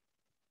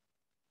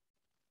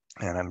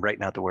 And I'm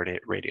writing out the word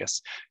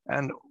radius.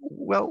 And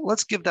well,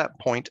 let's give that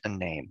point a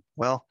name.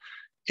 Well,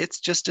 it's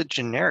just a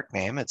generic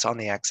name. It's on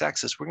the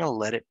x-axis. We're going to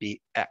let it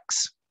be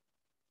x.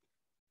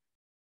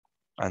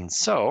 And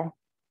so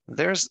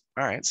there's,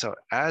 all right, so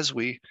as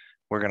we're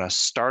going to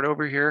start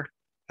over here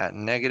at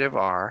negative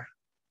r,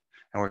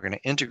 and we're going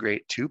to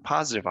integrate to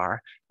positive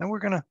r, and we're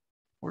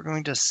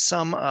going to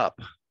sum up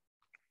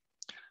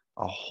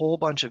a whole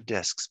bunch of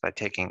disks by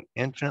taking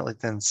infinitely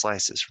thin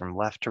slices from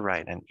left to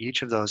right. And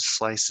each of those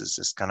slices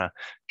is going to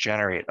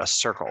generate a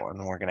circle.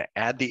 And we're going to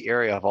add the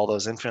area of all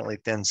those infinitely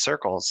thin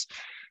circles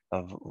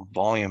of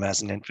volume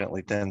as an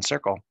infinitely thin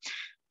circle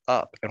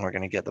up, and we're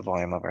going to get the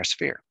volume of our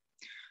sphere.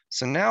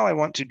 So now I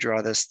want to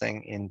draw this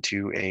thing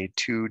into a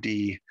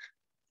 2D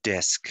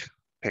disk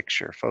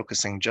picture,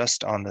 focusing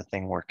just on the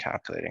thing we're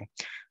calculating.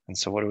 And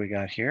so what do we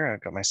got here?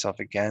 I've got myself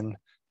again,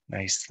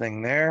 nice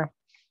thing there.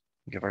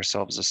 Give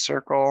ourselves a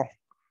circle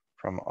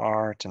from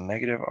r to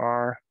negative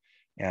r,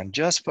 and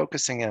just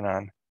focusing in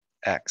on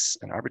x,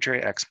 an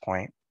arbitrary x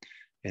point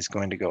is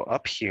going to go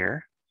up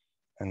here.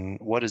 And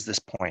what is this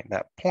point?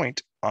 That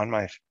point on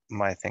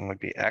my thing would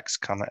be x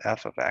comma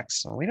f of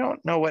x. And we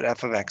don't know what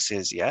f of x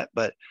is yet,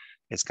 but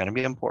it's going to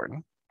be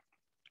important.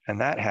 And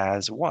that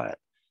has what?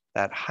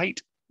 That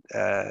height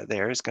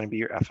there is going to be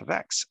your f of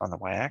x on the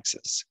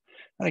y-axis.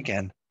 And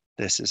again,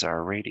 this is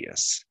our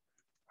radius.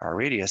 Our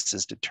radius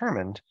is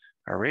determined.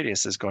 Our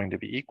radius is going to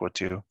be equal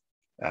to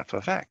f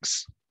of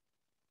x.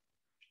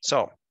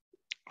 So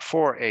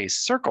for a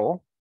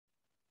circle,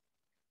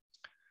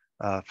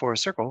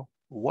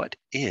 what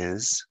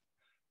is,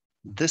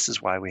 this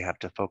is why we have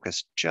to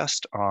focus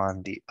just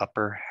on the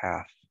upper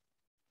half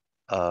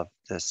of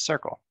this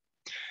circle.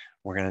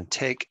 We're going to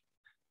take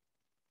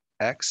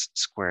x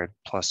squared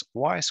plus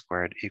y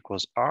squared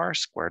equals r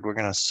squared. We're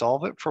going to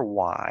solve it for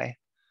y.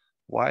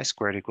 Y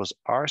squared equals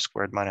r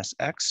squared minus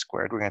x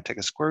squared. We're going to take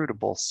a square root of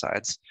both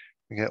sides.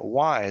 We get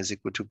y is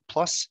equal to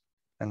plus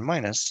and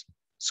minus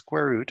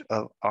square root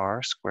of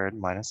r squared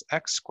minus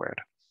x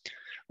squared.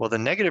 Well, the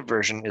negative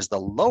version is the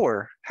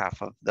lower half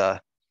of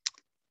the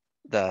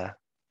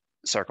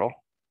circle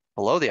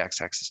below the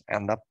x-axis,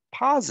 and the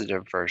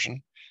positive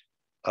version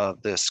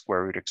of this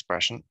square root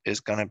expression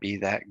is going to be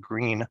that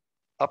green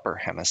upper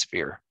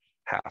hemisphere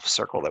half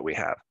circle that we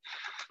have.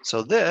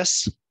 So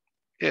this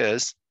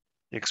is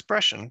the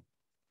expression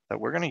that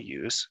we're going to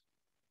use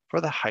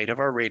for the height of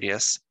our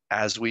radius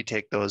as we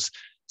take those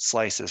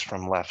slices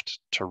from left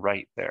to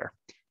right there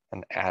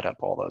and add up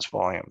all those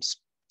volumes,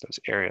 those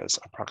areas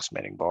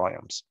approximating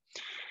volumes.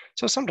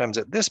 So sometimes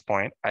at this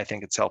point, I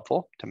think it's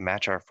helpful to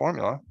match our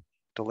formula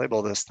to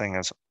label this thing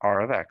as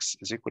r of x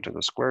is equal to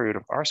the square root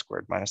of r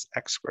squared minus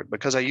x squared,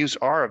 because I used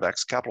r of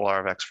x, capital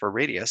R of x, for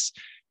radius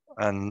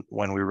and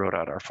when we wrote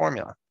out our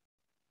formula.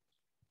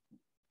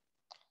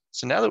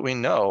 So now that we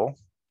know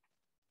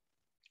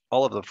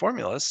all of the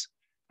formulas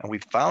and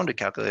we've found a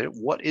calculator,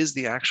 what is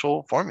the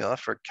actual formula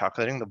for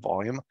calculating the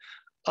volume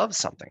of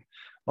something?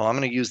 Well, I'm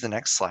going to use the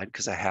next slide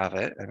because I have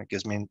it and it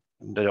gives me,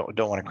 don't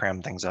want to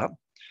cram things up.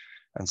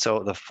 And so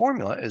the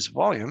formula is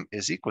volume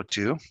is equal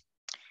to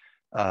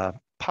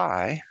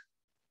pi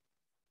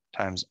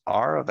times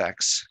r of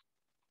x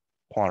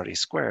quantity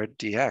squared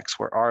dx,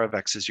 where r of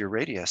x is your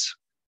radius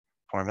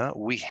formula.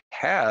 We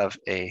have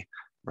a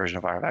version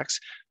of r of x.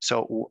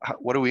 So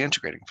what are we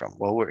integrating from?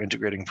 Well, we're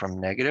integrating from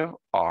negative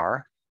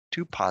r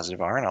to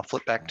positive r, and I'll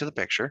flip back to the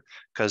picture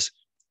because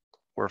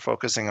we're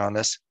focusing on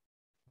this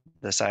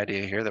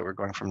idea here that we're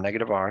going from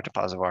negative r to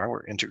positive r.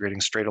 We're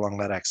integrating straight along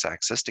that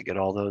x-axis to get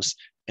all those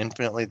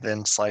infinitely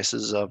thin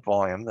slices of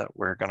volume that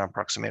we're going to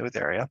approximate with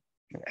area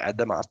and add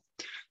them up.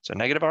 So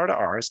negative r to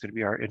r is going to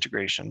be our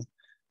integration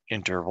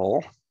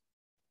interval.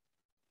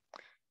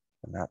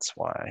 And that's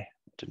why I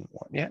didn't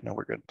want, yeah, no,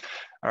 we're good.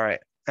 All right,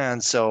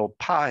 and so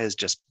pi is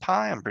just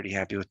pi. I'm pretty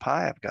happy with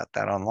pi. I've got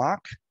that on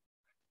lock.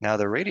 Now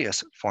the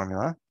radius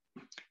formula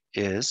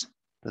is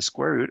the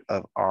square root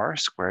of r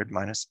squared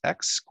minus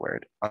x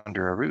squared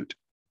under a root.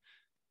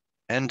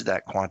 End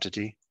that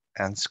quantity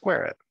and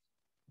square it.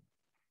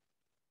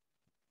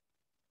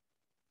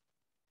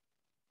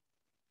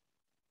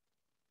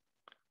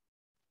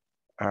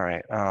 All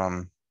right,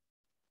 I'm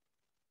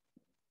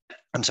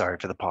sorry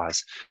for the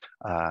pause.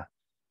 All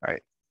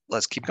right,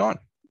 let's keep going.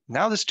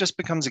 Now this just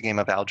becomes a game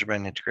of algebra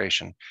and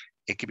integration.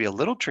 It could be a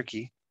little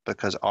tricky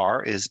because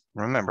r is,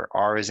 remember,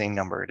 r is a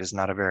number. It is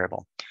not a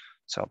variable.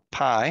 So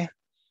pi,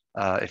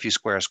 if you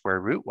square a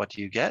square root, what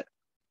do you get?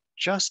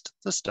 Just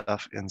the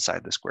stuff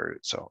inside the square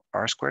root. So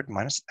r squared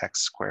minus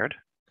x squared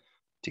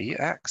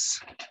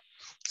dx.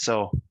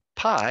 So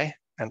pi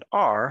and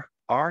r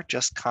are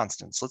just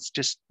constants. Let's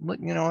just,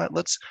 you know what,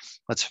 let's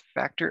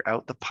factor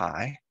out the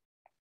pi.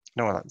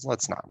 No,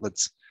 let's not.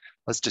 Let's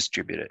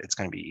distribute it. It's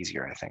going to be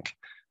easier, I think.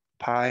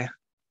 Pi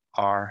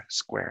r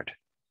squared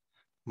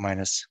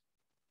minus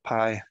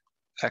pi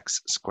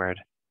x squared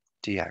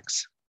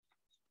dx.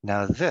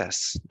 Now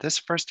this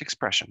first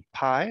expression,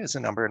 pi is a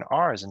number and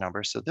r is a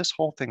number, so this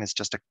whole thing is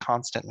just a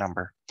constant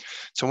number.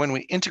 So when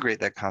we integrate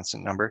that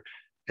constant number,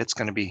 it's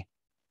going to be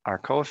our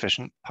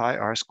coefficient pi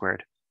r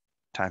squared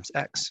times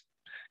x.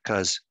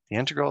 because the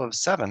integral of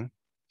 7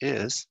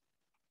 is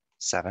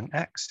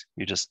 7x.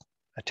 You just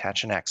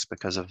attach an x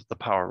because of the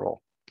power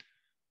rule.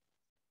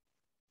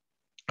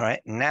 All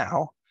right,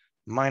 now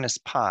minus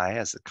pi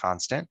as the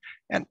constant,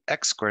 and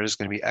x squared is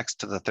going to be x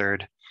to the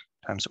third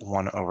times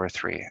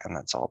 1/3, and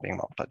that's all being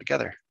multiplied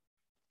together.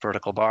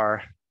 Vertical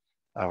bar,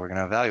 we're going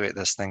to evaluate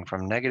this thing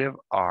from negative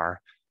r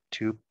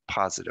to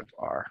positive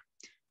r.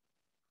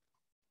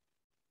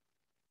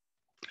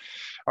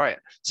 All right,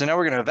 so now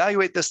we're going to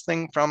evaluate this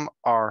thing from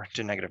r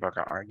to negative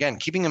r. Again,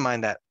 keeping in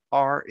mind that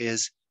r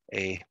is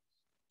a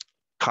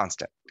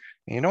constant.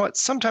 And you know what?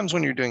 Sometimes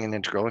when you're doing an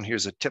integral, and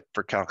here's a tip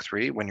for Calc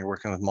 3, when you're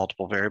working with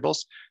multiple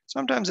variables,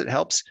 sometimes it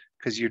helps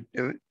because you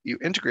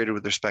integrated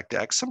with respect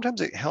to x. Sometimes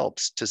it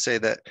helps to say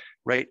that,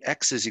 right,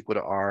 x is equal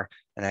to r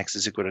and x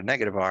is equal to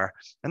negative r.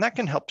 And that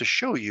can help to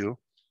show you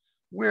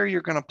where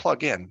you're going to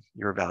plug in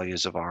your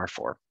values of r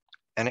for.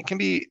 And it can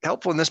be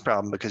helpful in this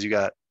problem because you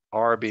got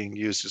r being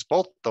used as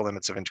both the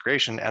limits of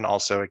integration and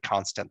also a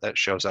constant that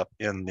shows up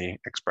in the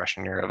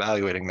expression you're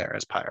evaluating there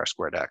as pi r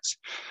squared x.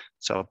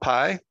 So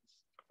pi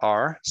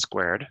r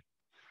squared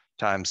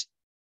times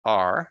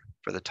r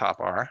for the top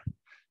r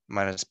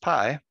minus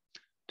pi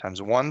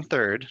times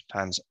 1/3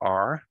 times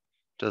r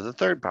to the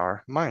third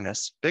power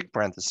minus big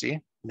parenthesis.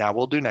 Now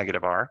we'll do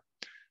negative r,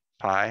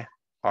 pi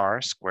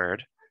r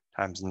squared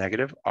times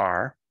negative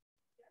r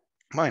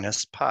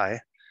minus pi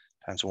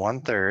times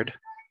 1/3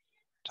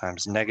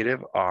 times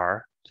negative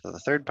r to the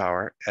third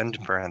power, end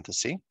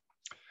parenthesis.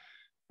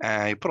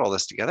 And you put all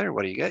this together,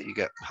 what do you get? You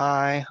get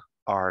pi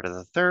r to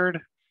the third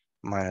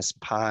minus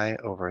pi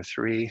over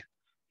 3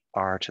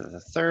 r to the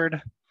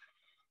third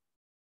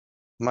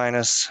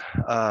minus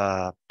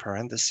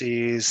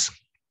parentheses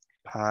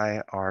pi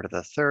r to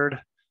the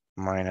third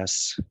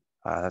minus,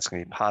 that's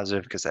going to be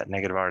positive because that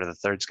negative r to the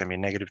third is going to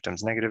be negative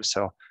times negative.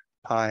 So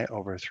pi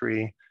over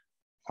 3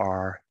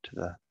 r to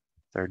the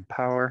third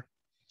power.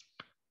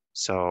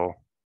 So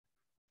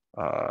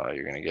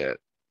you're going to get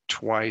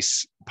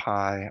twice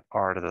pi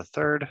r to the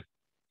third.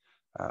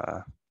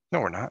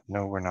 No, we're not.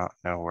 No, we're not.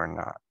 No, we're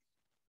not.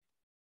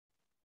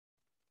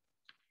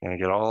 You're going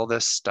to get all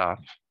this stuff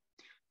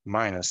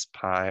minus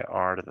pi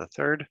r to the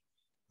third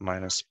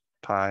minus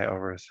pi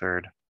over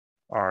third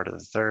r to the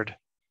third.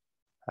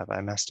 Have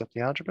I messed up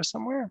the algebra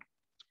somewhere?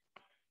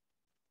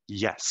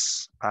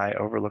 Yes, I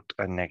overlooked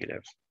a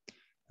negative.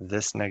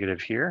 This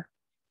negative here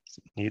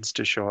needs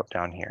to show up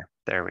down here.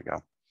 There we go.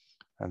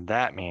 And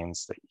that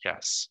means that,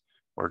 yes,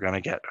 we're going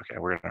to get, okay,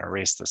 we're going to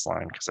erase this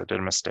line because I did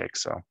a mistake.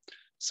 So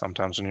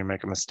sometimes when you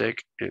make a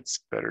mistake,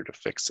 it's better to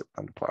fix it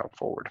than to plow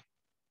forward.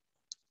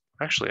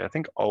 Actually, I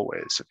think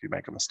always, if you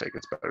make a mistake,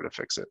 it's better to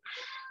fix it.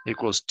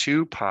 Equals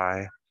 2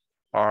 pi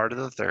r to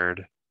the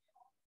third,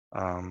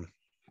 and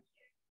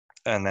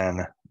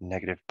then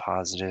negative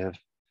positive.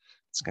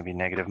 It's going to be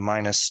negative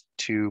minus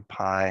 2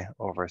 pi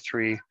over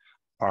 3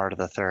 r to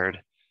the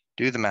third.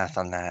 Do the math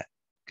on that.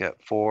 Get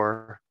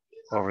 4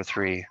 over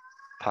 3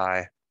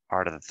 pi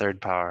r to the third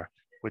power,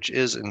 which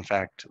is, in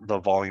fact, the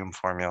volume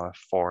formula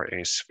for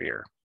a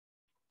sphere.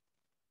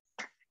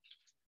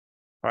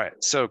 All right,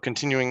 so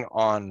continuing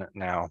on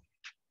now.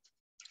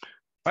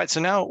 All right,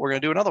 so now we're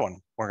going to do another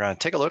one. We're going to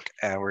take a look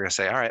and we're going to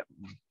say, all right,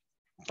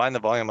 find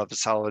the volume of a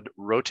solid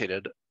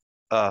rotated,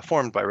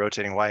 formed by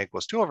rotating y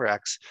equals 2 over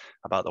x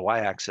about the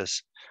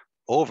y-axis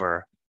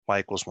over y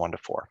equals 1 to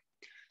 4.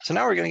 So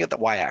now we're going to get the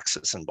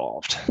y-axis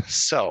involved.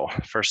 So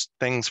first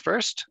things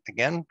first,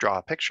 again, draw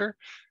a picture,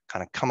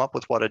 kind of come up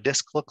with what a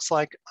disk looks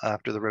like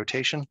after the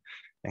rotation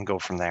and go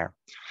from there.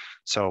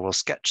 So we'll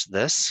sketch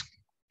this,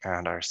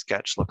 and our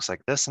sketch looks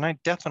like this. And I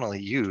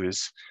definitely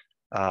use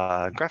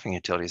graphing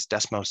utilities.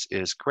 Desmos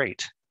is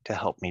great to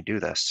help me do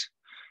this.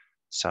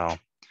 So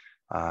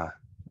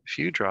if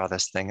you draw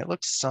this thing, it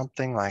looks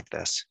something like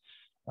this.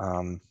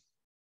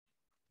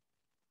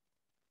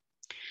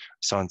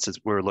 So since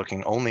we're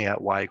looking only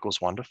at y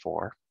equals 1 to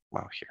 4,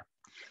 well, here,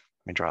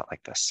 let me draw it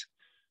like this.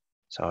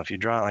 So if you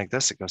draw it like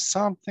this, it goes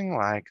something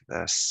like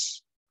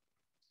this,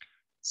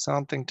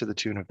 something to the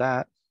tune of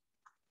that,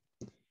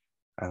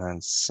 and then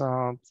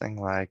something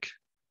like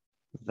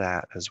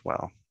that as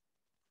well.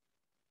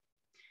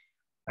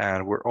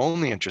 And we're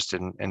only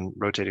interested in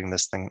rotating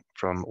this thing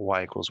from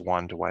y equals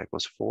 1 to y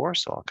equals 4.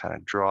 So I'll kind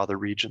of draw the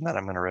region that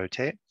I'm going to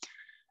rotate,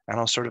 and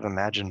I'll sort of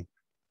imagine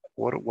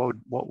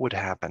what would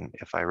happen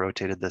if I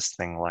rotated this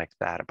thing like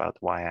that about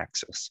the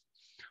y-axis.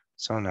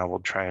 So now we'll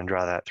try and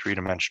draw that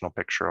three-dimensional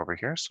picture over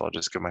here. So I'll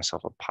just give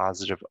myself a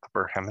positive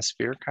upper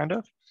hemisphere kind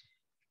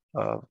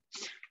of,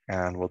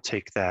 and we'll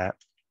take that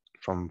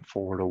from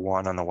 4 to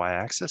 1 on the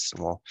y-axis,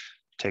 and we'll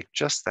take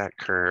just that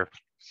curve.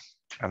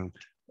 And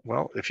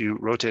well, if you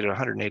rotate it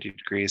 180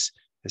 degrees,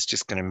 it's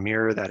just going to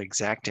mirror that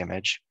exact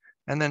image.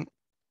 And then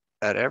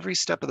at every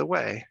step of the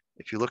way,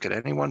 if you look at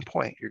any one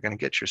point, you're going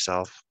to get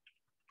yourself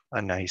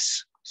a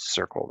nice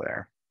circle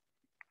there.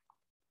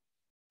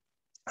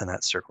 And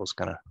that circle is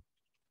going to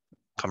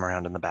come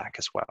around in the back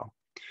as well.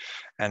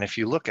 And if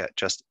you look at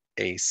just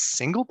a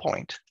single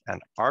point, an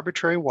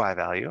arbitrary y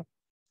value,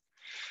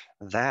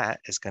 that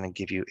is going to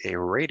give you a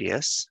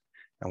radius.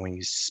 And when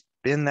you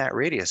spin that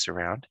radius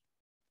around,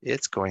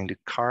 it's going to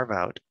carve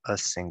out a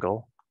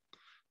single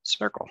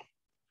circle.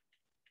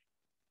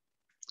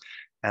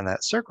 And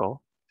that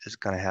circle is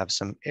going to have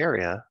some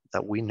area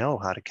that we know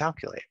how to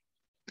calculate.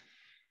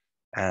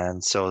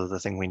 And so the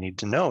thing we need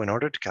to know in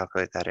order to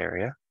calculate that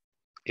area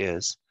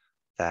is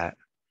that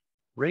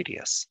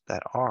radius,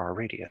 that r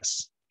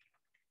radius.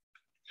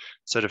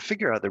 So to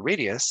figure out the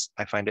radius,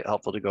 I find it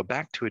helpful to go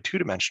back to a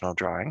two-dimensional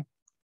drawing.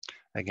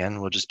 Again,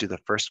 we'll just do the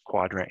first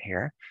quadrant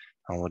here,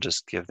 and we'll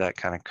just give that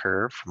kind of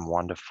curve from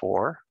 1 to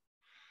 4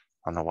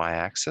 on the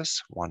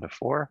y-axis, 1 to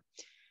 4.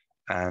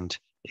 And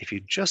if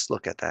you just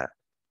look at that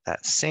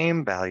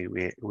same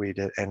value, we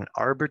did an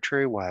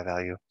arbitrary y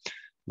value,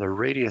 the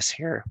radius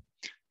here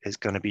is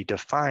going to be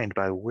defined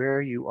by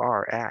where you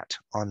are at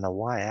on the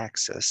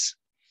y-axis.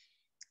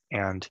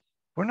 And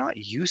we're not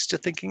used to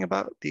thinking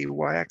about the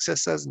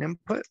y-axis as an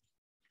input.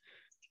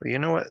 But you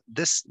know what?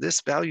 This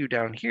value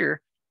down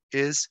here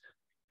is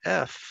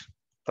f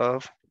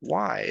of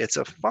y. It's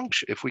a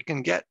function. If we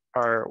can get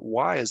our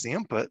y as the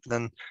input,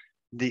 then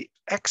the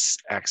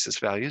x-axis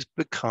values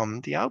become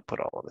the output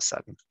all of a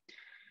sudden.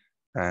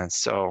 And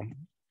so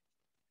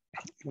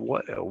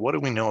what do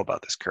we know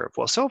about this curve?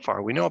 Well, so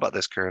far we know about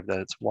this curve that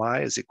it's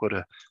y is equal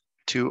to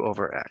 2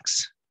 over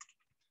x.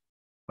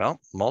 Well,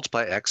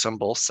 multiply x on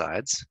both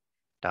sides.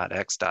 Dot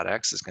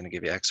x is going to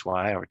give you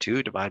xy over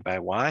 2 divided by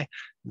y.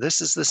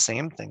 This is the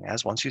same thing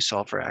as once you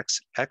solve for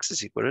x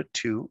is equal to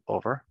 2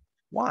 over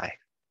y.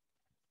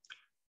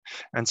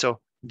 And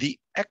so the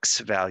x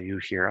value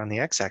here on the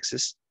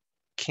x-axis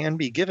can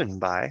be given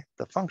by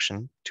the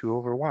function 2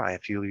 over y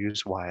if you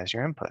use y as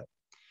your input.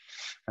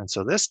 And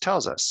so this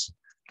tells us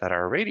that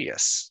our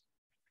radius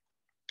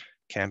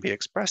can be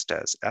expressed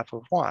as f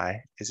of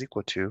y is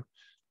equal to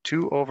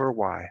 2 over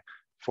y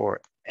for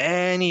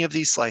any of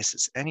these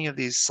slices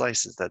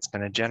that's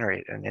going to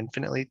generate an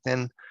infinitely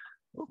thin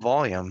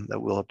volume that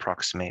will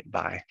approximate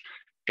by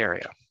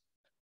area.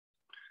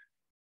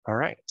 All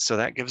right, so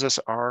that gives us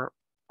our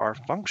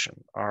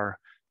function,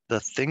 the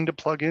thing to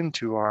plug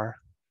into our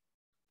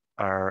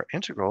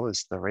integral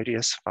is the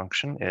radius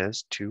function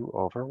is 2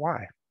 over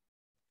y.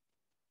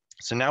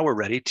 So now we're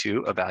ready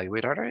to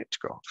evaluate our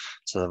integral.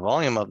 So the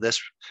volume of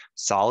this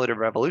solid of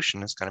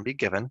revolution is going to be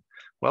given.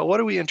 Well, what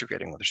are we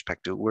integrating with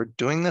respect to? We're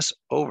doing this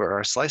over,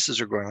 our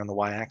slices are going on the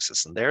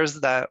y-axis. And there's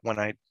that, when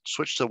I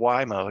switch to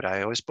y mode,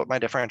 I always put my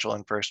differential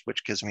in first,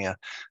 which gives me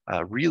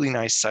a really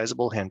nice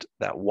sizable hint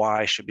that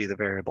y should be the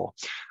variable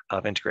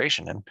of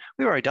integration. And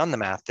we've already done the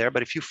math there,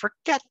 but if you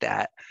forget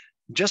that,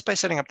 just by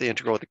setting up the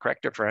integral with the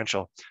correct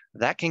differential,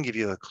 that can give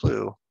you a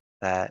clue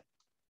that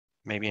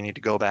maybe you need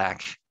to go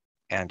back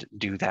and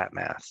do that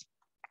math.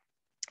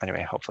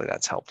 Anyway, hopefully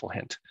that's a helpful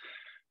hint.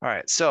 All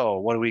right, so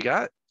what do we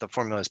got? The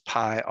formula is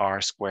pi r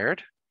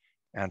squared.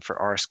 And for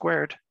r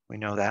squared, we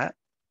know that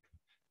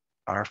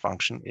our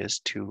function is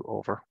 2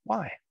 over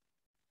y.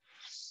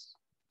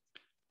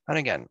 And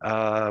again,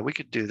 we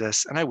could do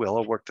this, and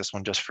I'll work this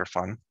one just for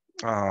fun.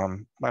 I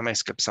might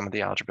skip some of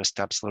the algebra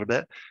steps a little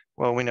bit.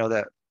 Well, we know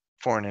that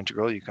for an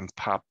integral, you can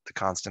pop the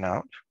constant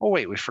out. Oh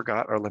wait, we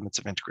forgot our limits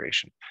of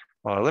integration.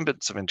 Well, our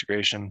limits of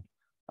integration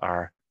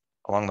are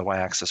along the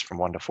y-axis from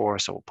 1 to 4,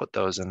 so we'll put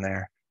those in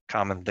there.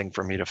 Common thing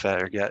for me to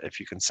forget if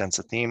you can sense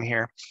a theme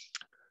here.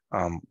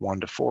 1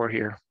 to 4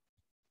 here.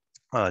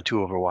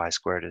 2 over y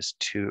squared is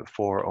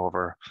 4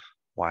 over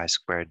y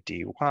squared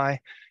dy.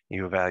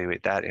 You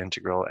evaluate that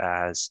integral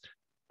as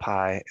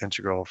pi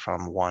integral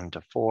from 1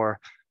 to 4,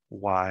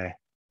 4y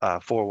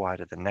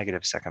to the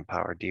negative second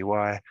power dy.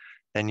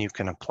 Then you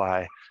can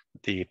apply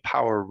the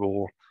power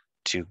rule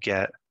to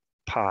get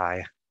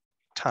pi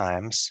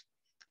times,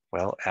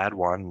 well, add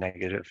 1,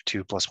 negative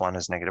 2 plus 1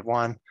 is negative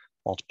 1,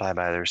 multiply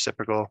by the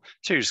reciprocal.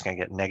 So you're just going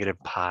to get negative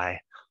pi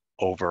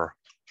over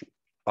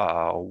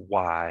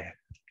y.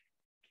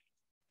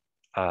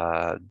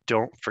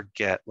 Don't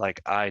forget,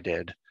 like I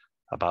did,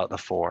 about the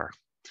 4.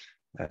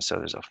 So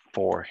there's a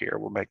 4 here.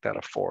 We'll make that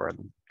a 4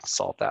 and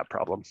solve that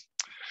problem.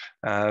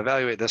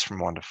 Evaluate this from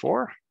 1 to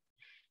 4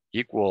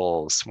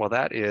 equals, well,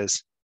 that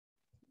is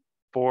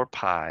 4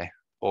 pi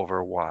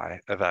over y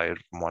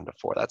evaluated from 1 to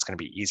 4. That's going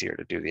to be easier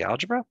to do the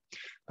algebra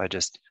by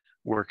just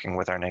working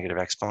with our negative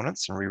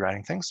exponents and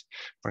rewriting things.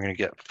 We're going to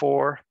get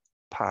 4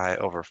 pi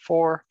over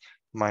 4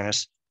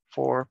 minus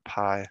 4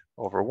 pi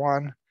over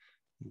 1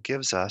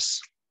 gives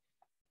us,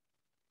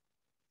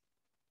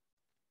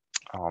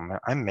 oh man,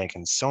 I'm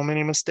making so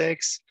many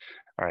mistakes.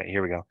 All right,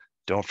 here we go.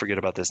 Don't forget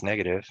about this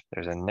negative.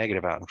 There's a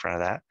negative out in front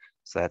of that.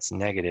 So that's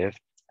negative,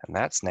 and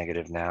that's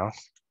negative now.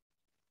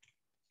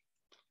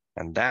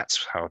 And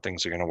that's how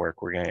things are going to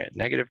work. We're going to get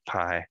negative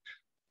pi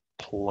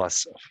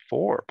plus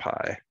 4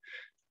 pi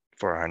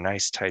for our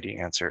nice tidy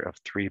answer of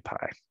 3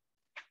 pi.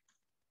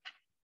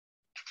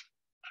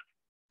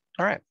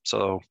 All right,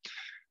 so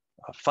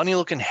a funny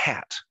looking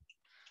hat.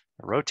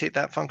 Rotate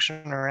that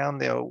function around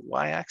the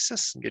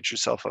y-axis and get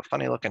yourself a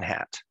funny looking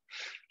hat.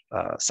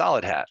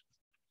 Solid hat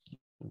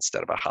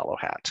instead of a hollow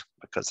hat,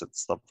 because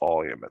it's the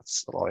volume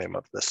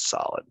of this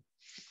solid.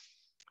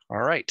 All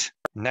right,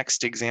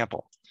 next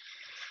example.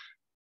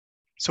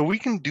 So we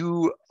can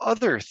do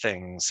other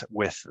things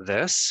with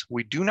this.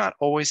 We do not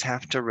always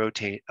have to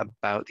rotate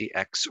about the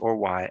X or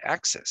Y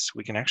axis.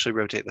 We can actually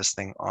rotate this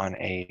thing on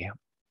a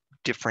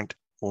different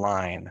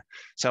line.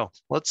 So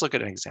let's look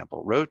at an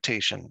example.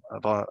 Rotation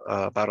of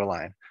about a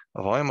line.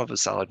 A volume of a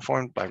solid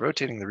formed by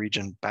rotating the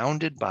region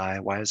bounded by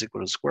y is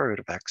equal to the square root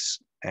of x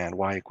and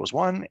y equals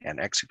 1 and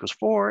x equals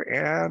 4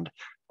 and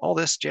all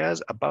this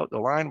jazz about the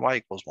line y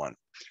equals 1.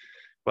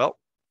 Well,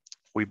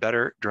 we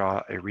better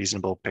draw a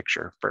reasonable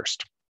picture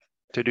first.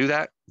 To do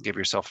that, give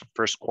yourself a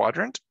first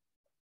quadrant.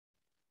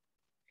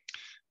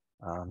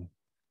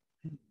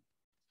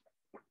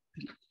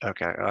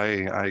 Okay,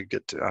 I'm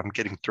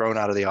getting thrown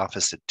out of the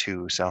office at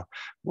 2, so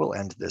we'll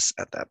end this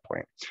at that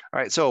point. All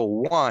right, so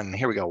 1,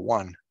 here we go,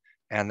 1.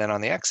 And then on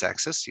the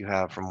x-axis, you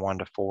have from 1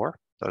 to 4.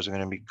 Those are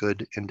going to be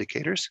good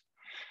indicators.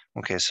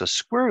 Okay, so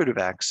square root of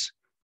x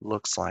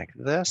looks like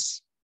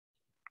this.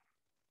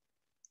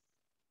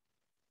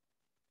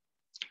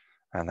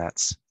 And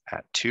that's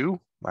at 2.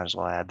 Might as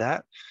well add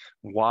that.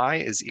 Y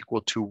is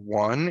equal to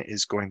 1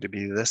 is going to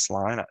be this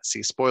line.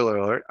 See, spoiler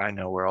alert, I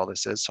know where all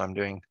this is, so I'm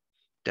doing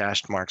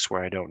dashed marks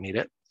where I don't need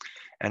it.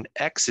 And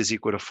x is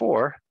equal to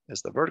 4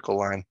 is the vertical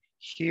line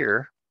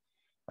here.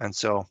 And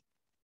so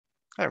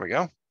there we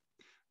go.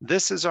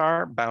 This is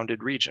our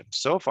bounded region.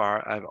 So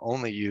far, I've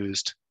only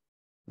used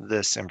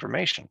this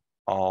information,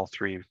 all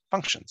 3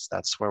 functions.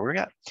 That's where we're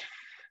at.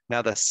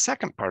 Now, the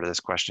second part of this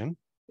question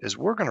is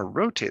we're going to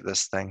rotate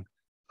this thing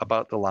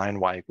about the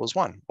line y equals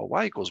 1. Well,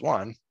 y equals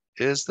 1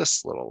 is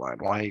this little line,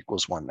 y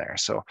equals 1 there.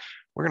 So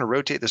we're going to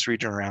rotate this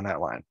region around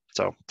that line.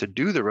 So to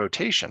do the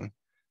rotation,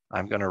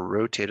 I'm going to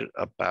rotate it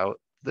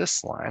about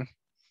this line.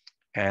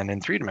 And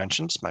in 3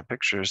 dimensions, my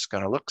picture is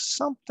going to look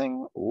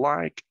something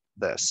like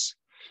this.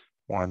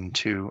 1,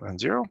 2, and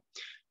 0.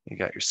 You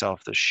got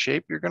yourself the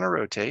shape you're going to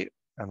rotate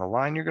and the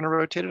line you're going to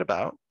rotate it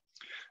about.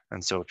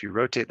 And so if you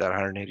rotate that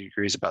 180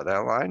 degrees about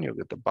that line, you'll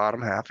get the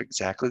bottom half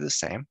exactly the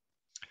same.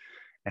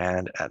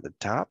 And at the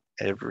top,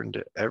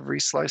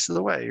 every slice of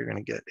the way, you're going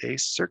to get a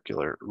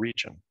circular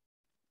region.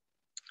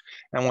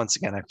 And once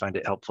again, I find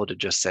it helpful to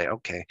just say,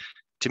 okay,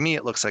 to me,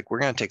 it looks like we're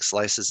going to take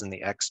slices in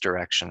the x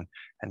direction.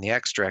 And the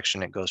x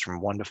direction, it goes from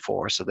 1 to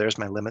 4. So there's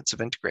my limits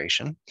of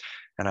integration.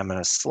 And I'm going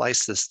to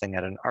slice this thing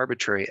at an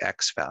arbitrary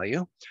x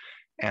value.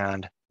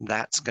 And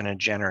that's going to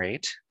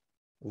generate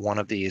one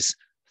of these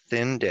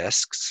thin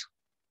disks.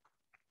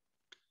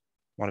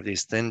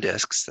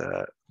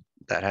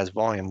 That has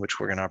volume, which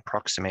we're going to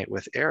approximate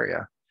with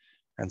area.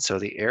 And so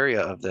the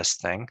area of this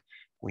thing,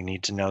 we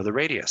need to know the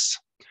radius.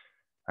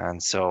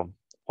 And so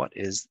what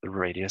is the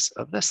radius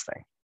of this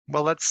thing?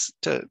 Well, it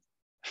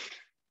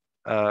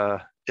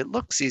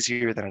looks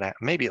easier than it,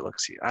 maybe it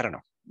looks, I don't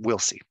know, we'll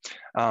see.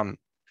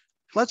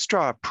 Let's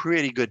draw a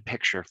pretty good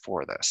picture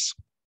for this.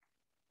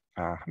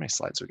 How many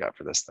slides we got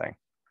for this thing?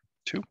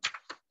 2?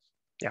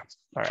 Yeah,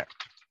 all right.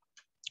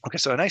 Okay,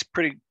 so a nice,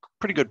 pretty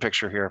good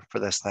picture here for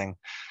this thing.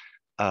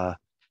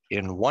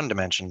 In 1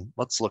 dimension,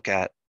 let's look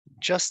at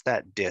just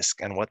that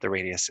disk and what the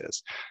radius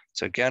is.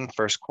 So again,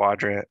 first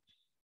quadrant,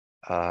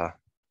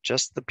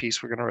 just the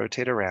piece we're going to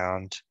rotate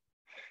around,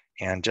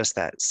 and just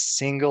that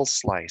single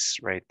slice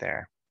right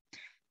there.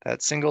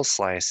 That single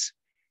slice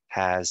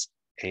has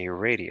a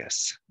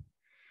radius.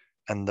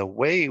 And the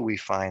way we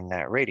find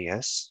that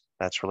radius,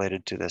 that's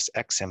related to this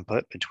x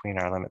input between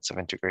our limits of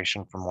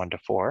integration from 1 to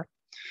 4.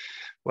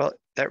 Well,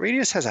 that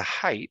radius has a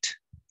height,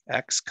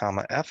 x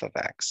comma f of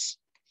x.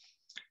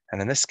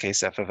 And in this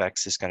case, f of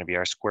x is going to be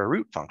our square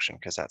root function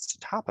because that's the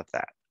top of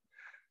that.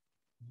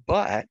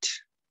 But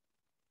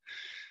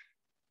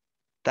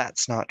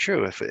that's not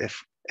true.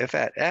 If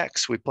at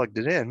x we plugged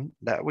it in,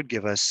 that would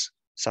give us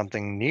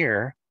something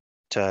near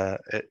to,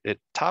 it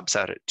tops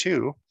out at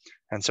 2.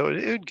 And so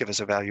it would give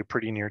us a value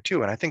pretty near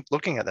 2. And I think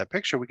looking at that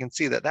picture, we can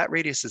see that that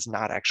radius is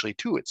not actually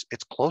 2. It's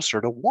closer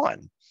to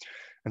 1.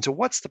 And so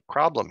what's the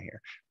problem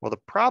here? Well, the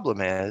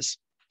problem is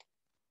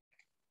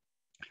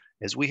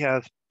we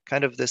have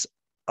kind of this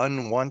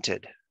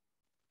unwanted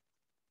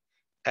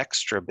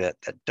extra bit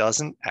that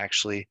doesn't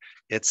actually,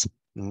 it's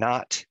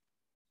not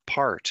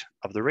part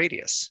of the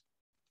radius.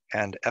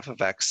 And f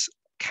of x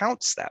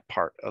counts that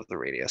part of the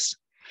radius.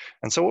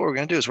 And so what we're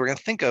going to do is we're going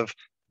to think of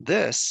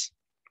this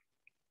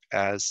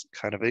as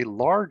kind of a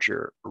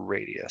larger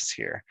radius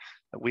here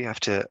that we have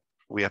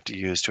to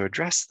use to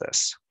address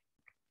this,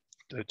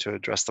 to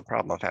address the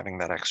problem of having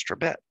that extra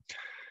bit.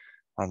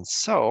 And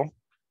so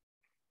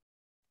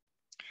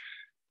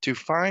to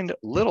find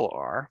little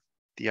r,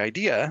 the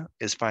idea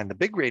is find the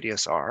big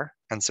radius r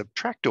and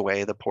subtract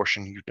away the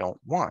portion you don't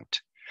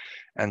want.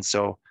 And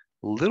so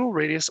little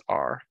radius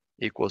r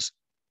equals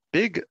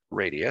big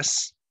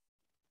radius,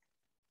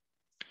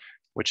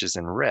 which is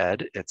in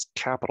red, it's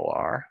capital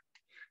R.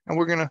 And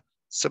we're going to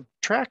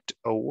subtract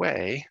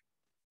away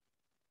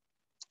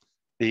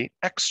the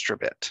extra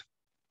bit.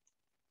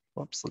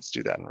 Whoops, let's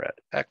do that in red.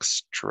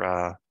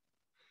 Extra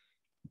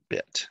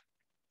bit.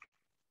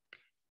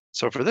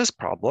 So for this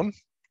problem,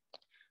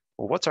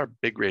 well, what's our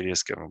big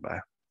radius given by?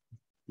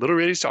 Little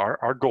radius r,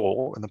 our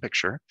goal in the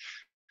picture.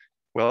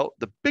 Well,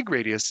 the big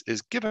radius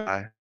is given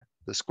by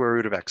the square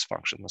root of x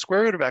function. The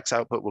square root of x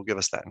output will give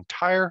us that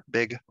entire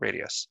big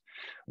radius.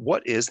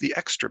 What is the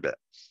extra bit?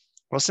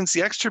 Well, since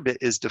the extra bit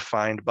is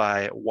defined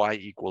by y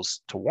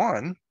equals to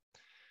 1,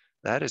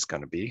 that is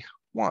going to be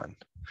 1.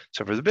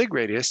 So for the big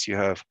radius, you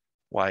have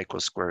y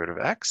equals square root of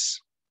x,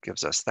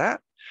 gives us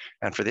that.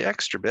 And for the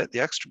extra bit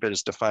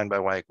is defined by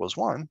y equals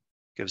 1,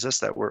 gives us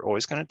that we're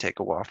always going to take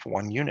off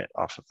 1 unit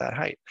off of that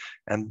height.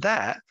 And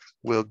that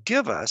will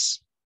give us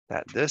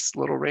that this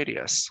little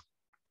radius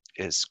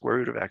is square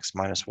root of x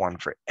minus 1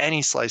 for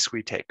any slice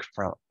we take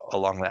from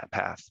along that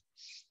path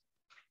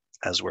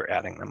as we're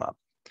adding them up.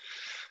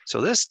 So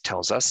this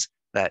tells us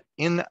that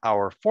in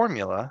our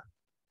formula,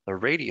 the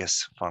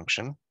radius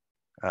function,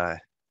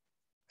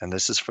 and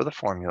this is for the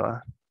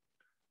formula,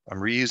 I'm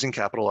reusing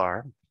capital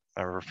R.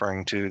 I'm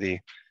referring to the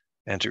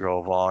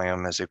integral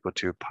volume is equal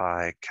to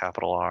pi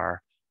capital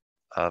R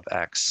of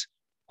x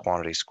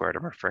quantity squared.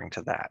 I'm referring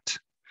to that.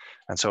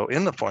 And so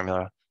in the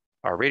formula,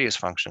 our radius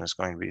function is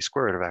going to be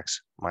square root of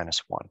x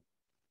minus 1.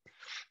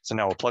 So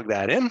now we'll plug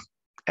that in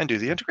and do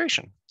the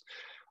integration.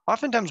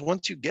 Oftentimes,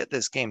 once you get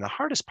this game, the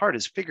hardest part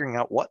is figuring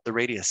out what the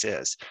radius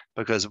is,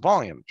 because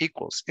volume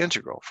equals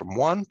integral from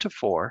 1 to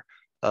 4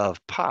 of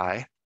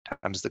pi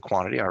times the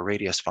quantity, our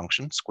radius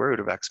function, square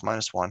root of x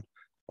minus 1,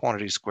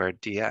 quantity squared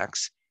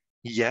dx.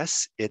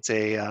 Yes, it's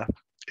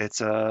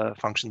a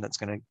function that's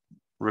going to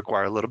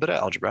require a little bit of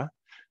algebra.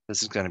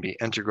 This is going to be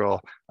integral.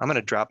 I'm going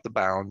to drop the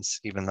bounds,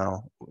 even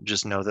though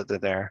just know that they're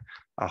there.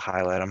 I'll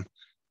highlight them.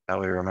 That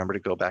way we remember to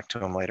go back to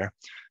them later.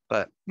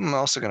 But I'm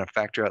also going to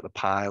factor out the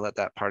pi, let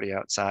that party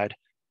outside.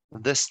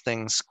 This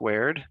thing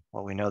squared,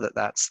 well, we know that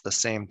that's the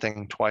same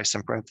thing twice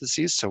in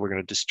parentheses, so we're going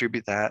to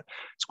distribute that.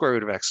 Square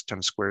root of x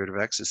times square root of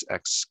x is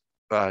x,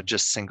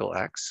 just single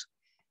x.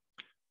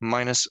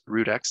 Minus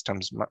root x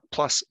times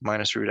plus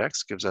minus root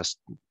x gives us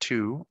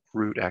 2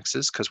 root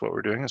x's, because what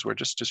we're doing is we're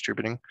just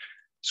distributing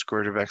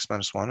square root of x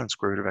minus 1 and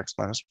square root of x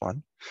minus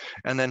 1.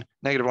 And then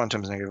negative 1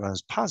 times negative 1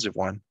 is positive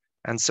 1.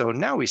 And so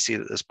now we see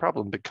that this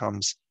problem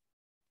becomes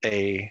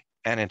an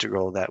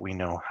integral that we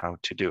know how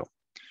to do.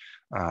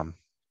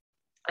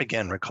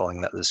 Again,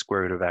 recalling that the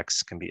square root of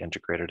x can be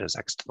integrated as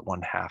x to the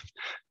 1/2.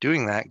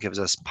 Doing that gives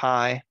us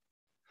pi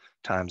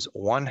times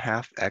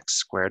 1/2 x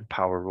squared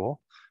power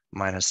rule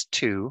minus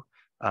 2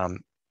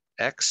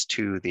 x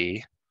to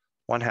the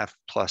 1/2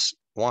 plus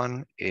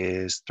 1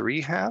 is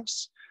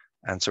 3/2.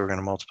 And so we're going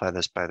to multiply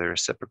this by the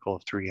reciprocal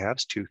of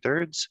 3/2,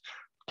 2/3,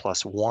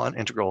 plus 1,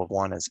 integral of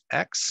 1 is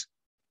x,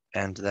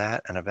 and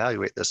that, and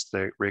evaluate this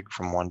rig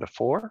from 1 to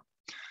 4.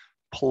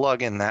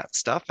 Plug in that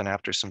stuff, and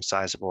after some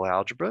sizable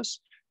algebras,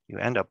 you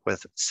end up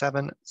with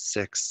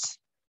 7/6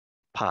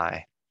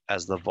 pi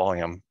as the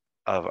volume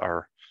of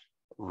our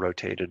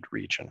rotated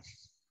region.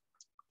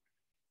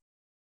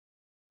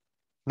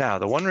 Now,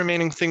 the one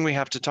remaining thing we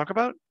have to talk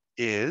about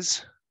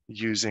is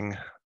using,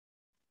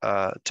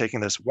 taking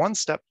this one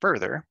step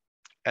further.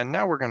 And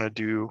now we're going to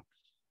do,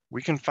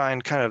 we can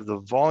find kind of the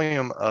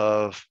volume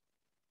of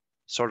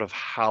sort of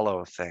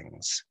hollow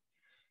things.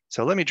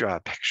 So let me draw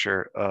a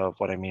picture of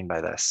what I mean by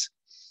this.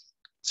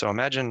 So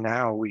imagine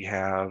now we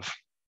have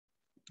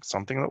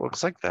something that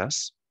looks like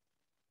this.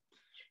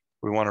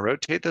 We want to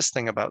rotate this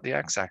thing about the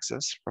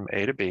x-axis from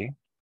A to B.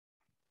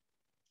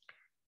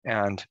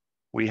 And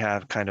we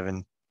have kind of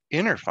an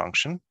inner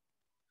function,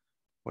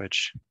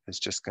 which is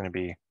just going to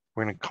be,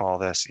 we're going to call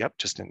this, yep,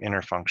 just an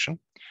inner function.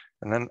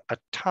 And then a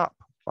top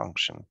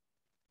function,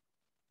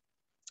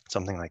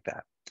 something like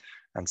that.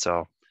 And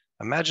so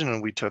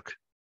imagine we took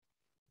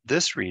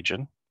this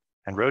region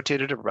and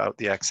rotated it about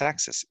the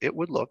x-axis. It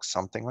would look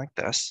something like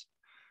this.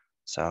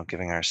 So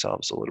giving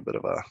ourselves a little bit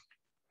of a,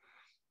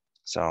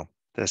 so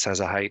this has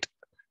a height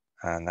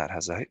and that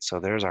has a height. So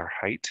there's our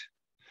height.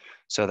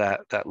 So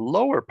that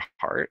lower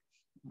part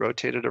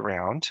rotated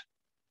around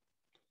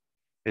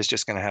is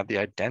just going to have the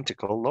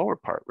identical lower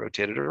part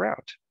rotated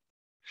around.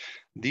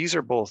 These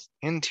are both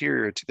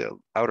interior to the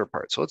outer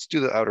part. So let's do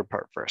the outer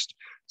part first.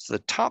 So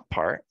the top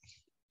part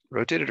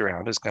rotated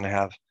around is going to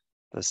have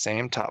the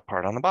same top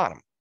part on the bottom.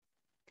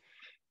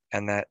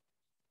 And that,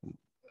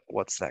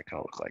 what's that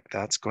going to look like?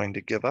 That's going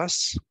to give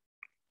us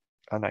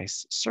a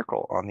nice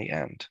circle on the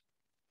end.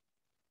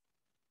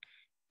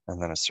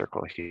 And then a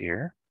circle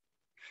here.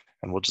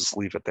 And we'll just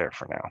leave it there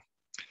for now.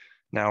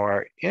 Now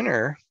our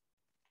inner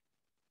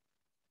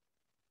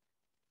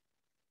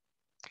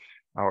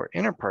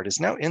part is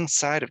now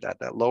inside of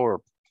that lower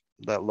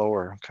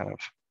kind of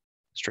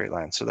straight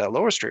line. So that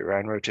lower straight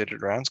line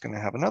rotated around is going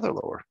to have another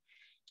lower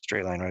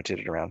straight line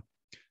rotated around.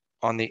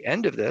 On the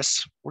end of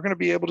this, we're going to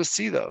be able to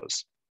see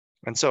those.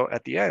 And so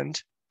at the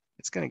end,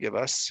 it's going to give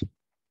us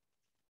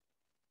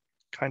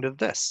kind of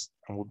this,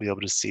 and we'll be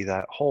able to see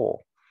that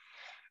hole.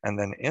 And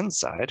then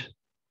inside,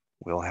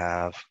 we'll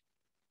have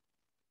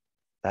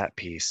that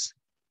piece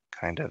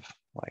kind of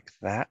like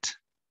that,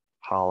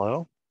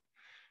 hollow,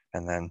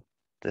 and then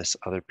this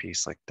other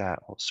piece like that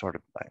will sort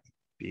of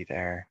be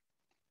there.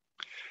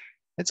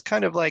 It's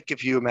kind of like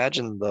if you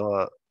imagine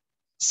the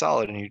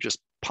solid and you just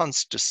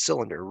punched a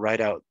cylinder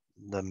right out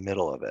the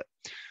middle of it.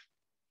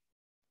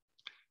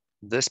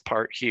 This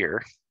part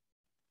here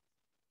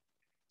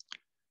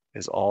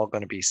is all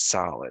going to be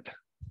solid,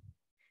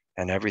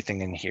 and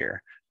everything in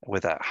here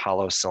with that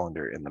hollow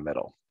cylinder in the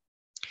middle.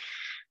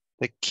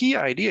 The key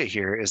idea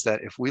here is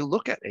that if we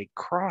look at a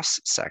cross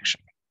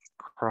section,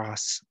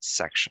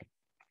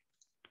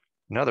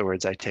 in other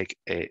words, I take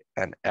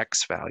an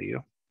X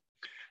value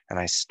and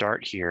I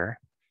start here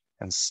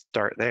and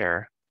start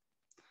there.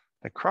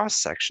 The cross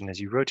section, as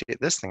you rotate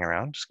this thing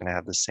around, is going to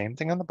have the same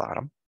thing on the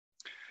bottom.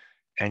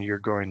 And you're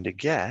going to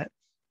get,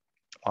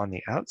 on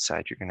the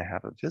outside, you're going to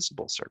have a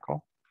visible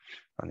circle.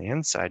 On the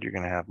inside, you're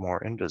going to have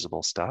more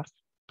invisible stuff.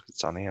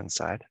 It's on the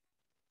inside.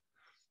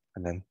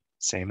 And then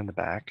same in the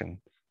back and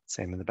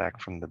same in the back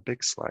from the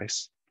big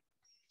slice.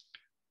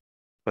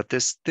 But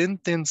this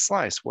thin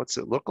slice, what's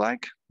it look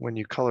like when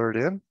you color it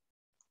in?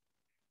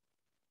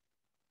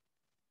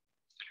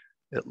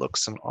 It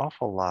looks an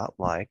awful lot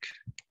like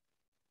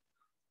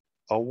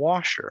a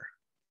washer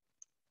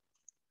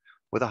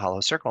with a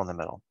hollow circle in the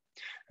middle.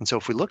 And so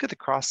if we look at the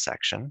cross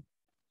section,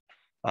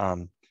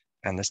 and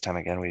this time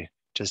again, we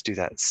just do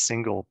that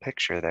single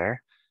picture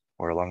there,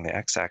 where along the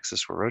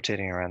x-axis, we're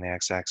rotating around the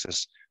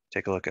x-axis.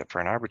 Take a look at,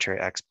 for an arbitrary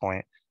x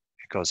point,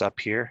 it goes up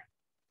here,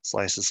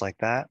 slices like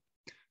that,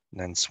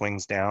 and then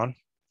swings down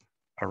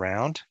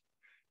around.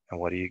 And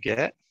what do you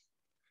get?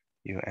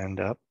 You end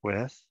up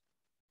with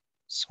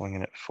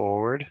swinging it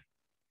forward,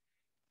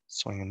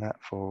 swinging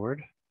that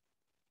forward.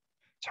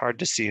 It's hard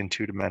to see in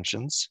 2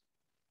 dimensions,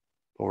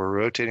 but we're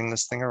rotating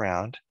this thing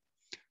around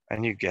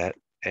and you get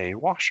a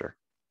washer.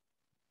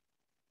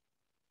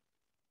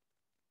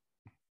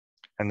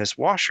 And this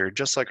washer,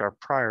 just like our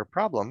prior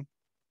problem,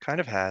 kind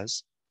of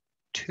has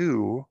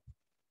 2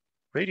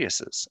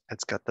 radiuses.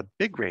 It's got the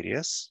big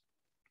radius,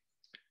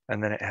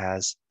 and then it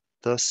has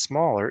the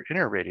smaller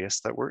inner radius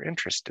that we're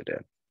interested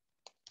in.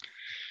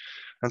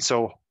 And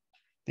so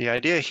the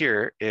idea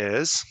here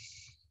is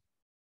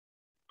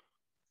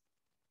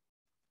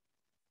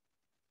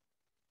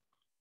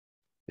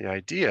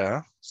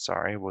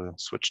sorry, we'll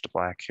switch to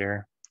black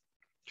here.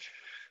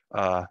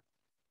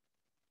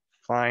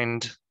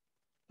 Find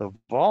the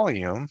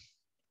volume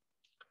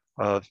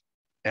of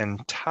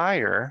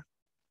entire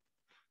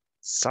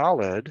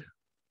solid,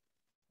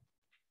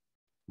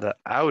 the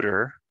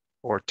outer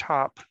or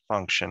top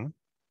function,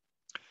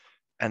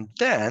 and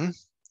then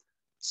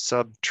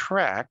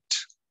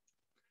subtract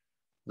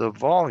the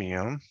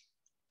volume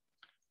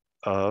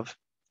of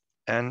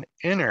an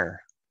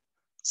inner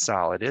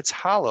solid. It's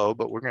hollow,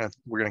 but we're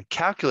gonna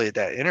calculate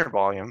that inner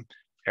volume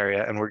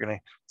area and we're gonna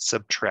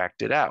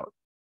subtract it out.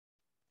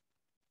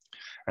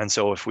 And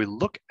so if we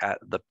look at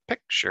the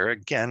picture,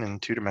 again in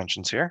 2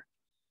 dimensions here,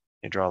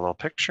 you draw a little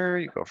picture,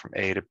 you go from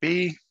A to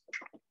B,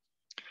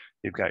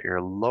 you've got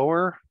your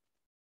lower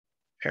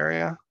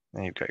area,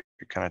 and you've got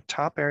your kind of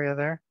top area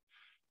there,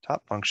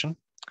 top function.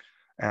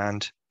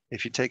 And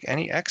if you take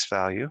any x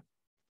value,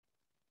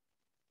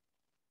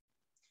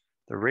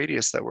 the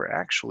radius that we're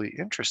actually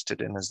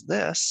interested in is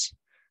this,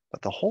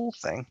 but the whole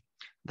thing,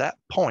 that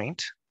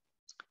point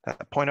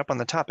up on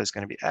the top is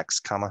going to be x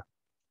comma.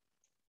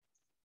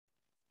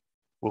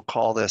 We'll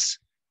call this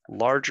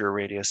larger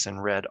radius in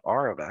red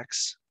r of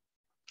x,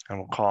 and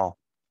we'll call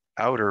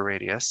outer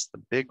radius,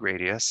 the big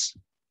radius,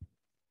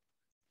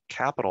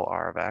 capital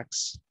R of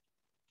x.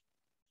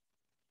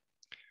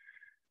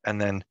 And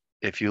then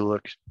if you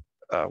look,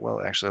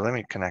 well, actually, let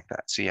me connect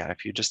that. So yeah,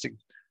 if you just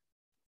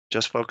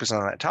focus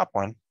on that top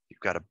one, you've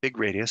got a big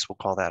radius, we'll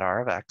call that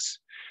R of x.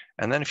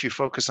 And then if you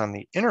focus on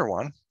the inner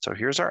one, so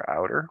here's our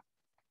outer,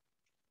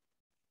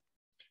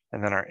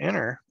 and then our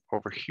inner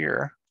over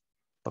here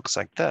looks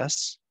like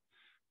this.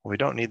 We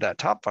don't need that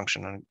top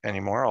function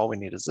anymore. All we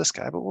need is this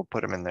guy, but we'll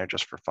put him in there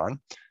just for fun.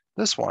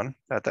 This one,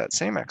 at that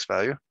same x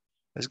value,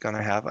 is going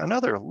to have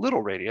another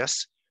little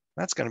radius.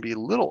 That's going to be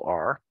little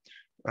r.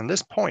 And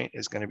this point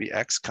is going to be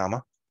x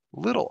comma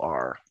little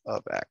r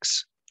of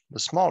x. The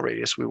small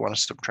radius we want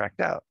to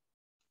subtract out.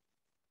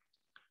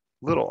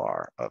 Little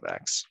r of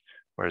x.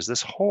 Whereas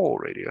this whole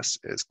radius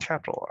is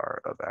capital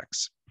R of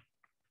x.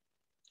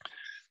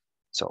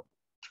 So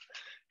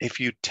if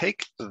you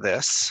take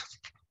this,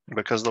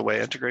 because of the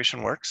way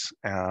integration works,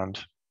 and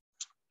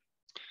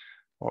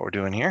what we're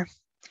doing here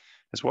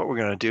is what we're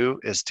going to do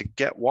is to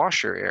get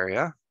washer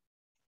area.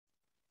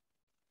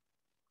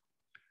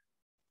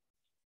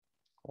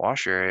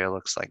 Washer area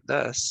looks like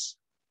this.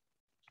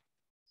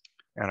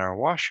 And our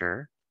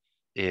washer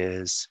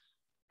is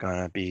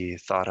going to be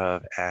thought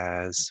of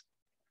as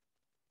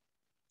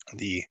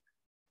the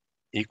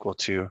equal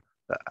to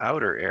the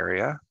outer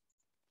area,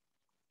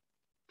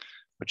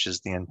 which is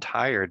the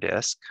entire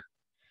disk,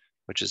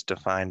 which is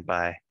defined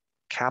by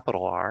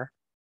capital R.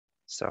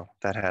 So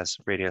that has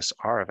radius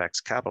R of x,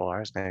 capital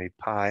R is going to be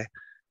pi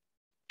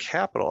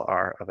capital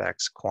R of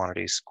x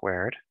quantity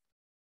squared.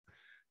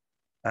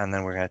 And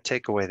then we're going to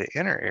take away the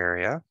inner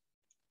area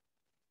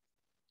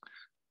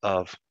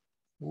of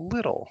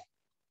little,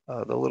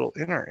 the little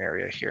inner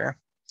area here,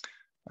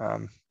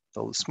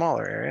 the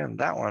smaller area, and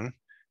that one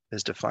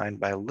is defined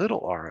by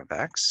little r of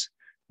x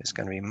is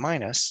going to be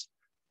minus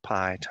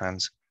pi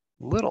times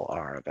little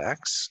r of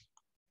x,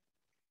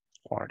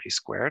 quantity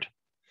squared.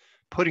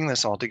 putting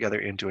this all together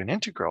into an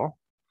integral,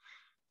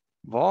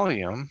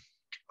 volume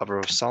of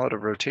a solid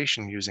of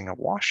rotation using a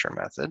washer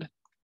method,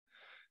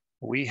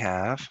 we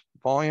have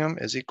volume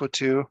is equal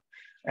to,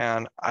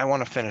 and I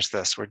want to finish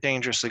this. We're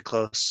dangerously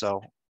close,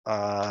 so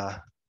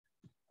let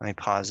me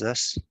pause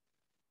this.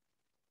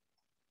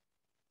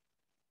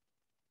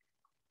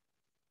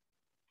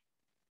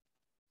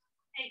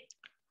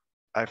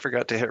 I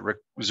forgot to hit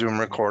Zoom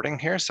recording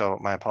here, so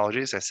my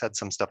apologies. I said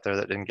some stuff there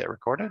that didn't get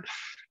recorded,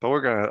 but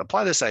we're going to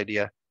apply this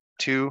idea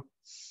to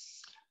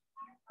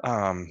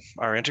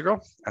our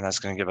integral, and that's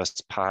going to give us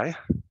pi.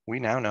 We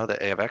now know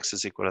that a of x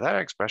is equal to that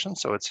expression,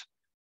 so it's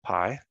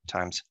pi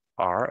times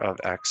r of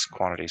x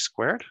quantity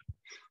squared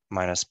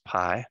minus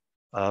pi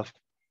of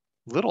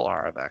little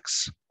r of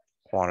x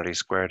quantity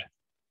squared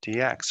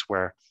dx,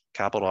 where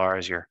capital R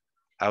is your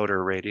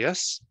outer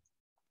radius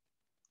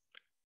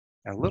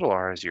and little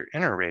r is your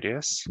inner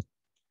radius.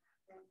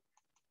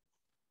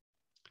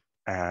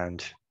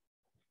 And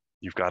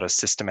you've got a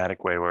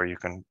systematic way where you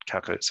can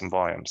calculate some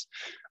volumes.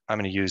 I'm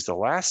going to use the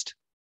last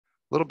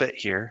little bit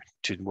here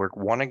to work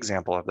one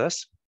example of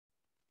this.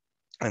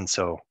 And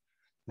so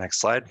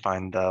next slide,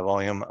 find the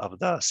volume of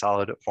the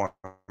solid formed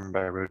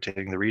by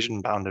rotating the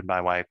region bounded by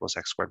y equals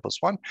x squared plus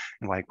 1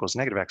 and y equals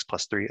negative x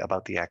plus 3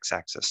 about the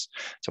x-axis.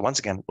 So once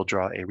again, we'll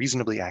draw a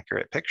reasonably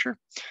accurate picture.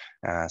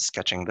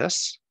 Sketching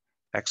this,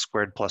 x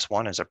squared plus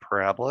 1 is a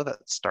parabola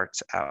that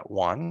starts at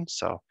 1.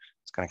 So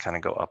it's going to kind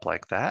of go up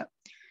like that.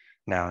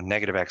 Now,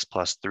 negative x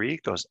plus 3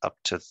 goes up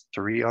to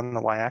 3 on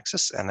the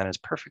y-axis and then is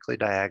perfectly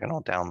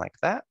diagonal down like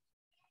that.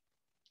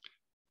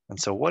 And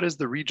so what is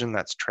the region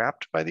that's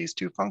trapped by these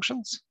two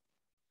functions?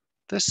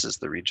 This is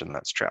the region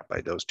that's trapped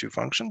by those two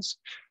functions.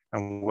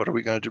 And what are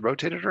we going to do?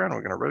 Rotate it around?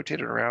 We're going to rotate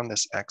it around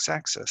this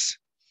x-axis.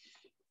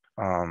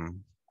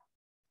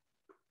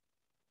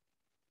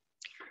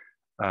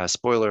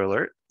 Spoiler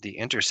alert, the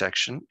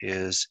intersection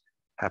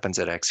happens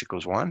at x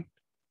equals 1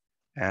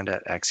 and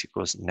at x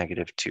equals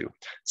negative 2.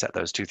 Set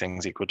those two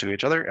things equal to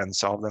each other and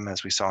solve them.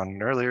 As we saw in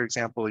an earlier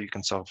example, you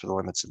can solve for the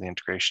limits of the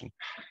integration.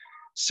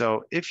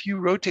 So if you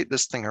rotate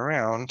this thing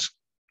around,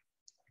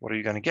 what are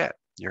you going to get?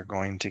 You're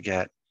going to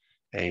get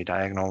a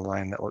diagonal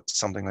line that looks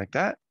something like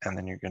that, and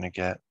then you're going to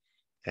get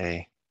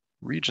a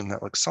region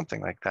that looks something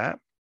like that.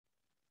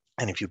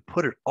 And if you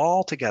put it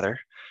all together,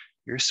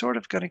 you're sort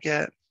of going to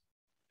get,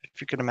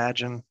 if you can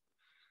imagine,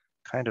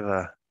 kind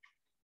of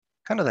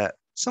that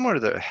similar to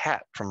the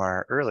hat from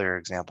our earlier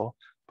example,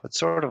 but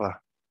sort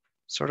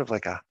of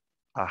like a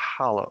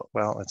hollow.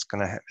 Well,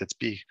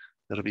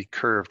 it'll be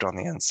curved on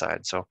the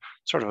inside. So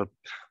sort of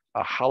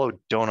a hollow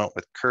donut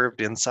with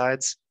curved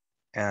insides.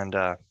 And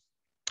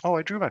oh,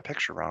 I drew my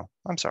picture wrong.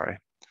 I'm sorry.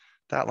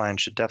 That line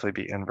should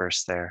definitely be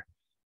inverse there.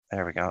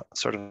 There we go.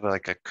 Sort of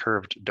like a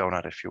curved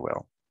donut, if you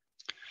will.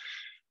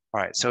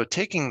 All right, so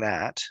taking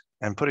that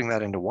and putting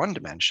that into one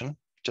dimension,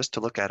 just to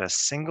look at a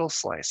single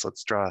slice.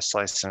 Let's draw a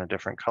slice in a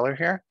different color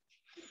here.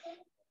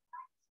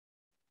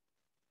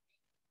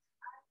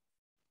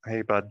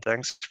 Hey, bud,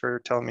 thanks for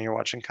telling me you're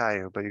watching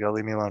Caillou, but you gotta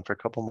leave me alone for a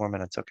couple more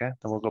minutes, okay?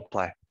 Then we'll go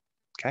play,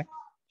 okay?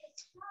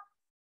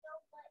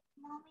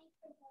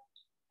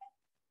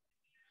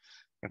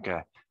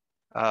 Okay,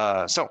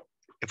 so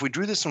if we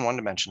drew this in one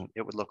dimension,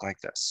 it would look like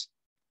this.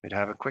 We'd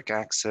have a quick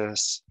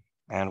axis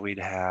and we'd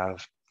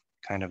have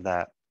kind of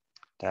that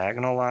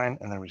diagonal line,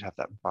 and then we'd have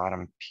that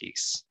bottom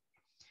piece.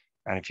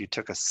 And if you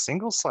took a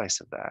single slice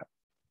of that,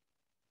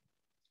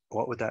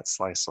 what would that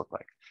slice look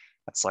like?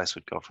 That slice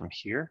would go from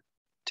here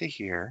to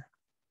here.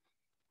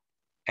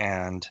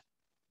 And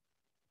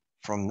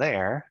from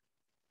there,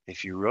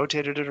 if you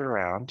rotated it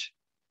around,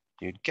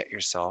 you'd get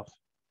yourself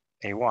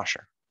a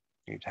washer.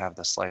 You'd have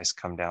the slice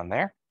come down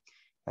there,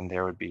 and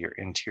there would be your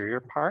interior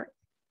part.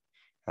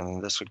 And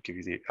then this would give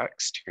you the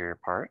exterior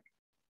part.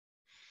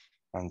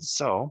 And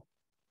so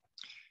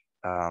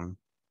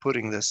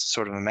putting this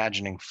sort of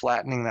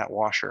flattening that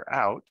washer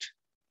out,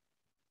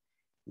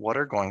 what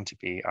are going to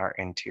be our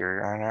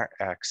interior and our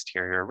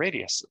exterior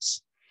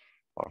radiuses?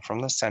 Well, from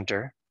the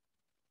center,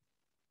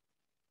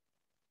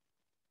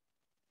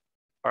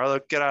 Arlo,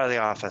 get out of the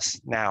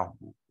office now.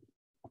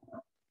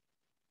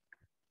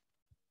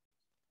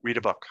 Read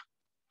a book.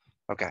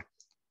 Okay,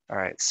 all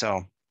right,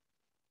 so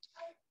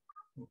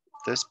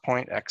this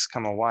point x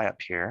comma y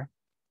up here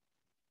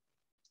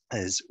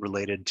is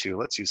related to,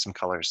 let's use some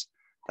colors.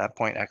 That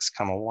point x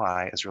comma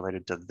y is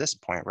related to this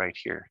point right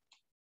here.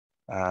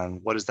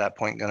 What is that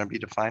point going to be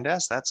defined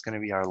as? That's going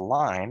to be our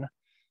line.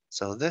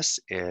 So this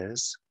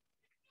is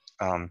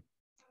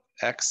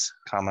x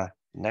comma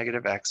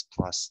negative x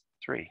plus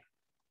 3.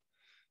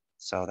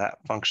 So that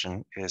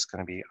function is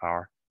going to be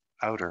our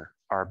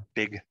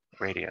big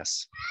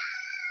radius.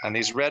 And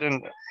these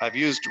I've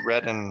used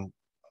red and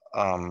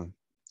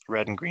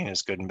green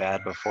as good and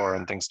bad before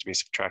and things to be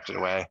subtracted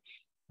away.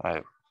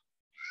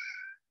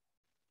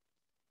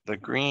 The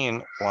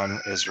green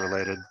one is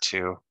related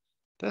to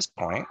this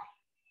point.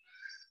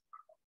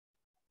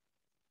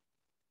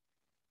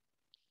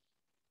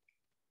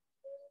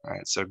 All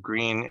right, so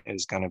green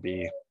is going to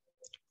be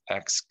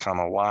x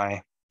comma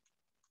y,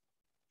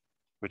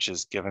 which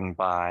is given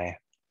by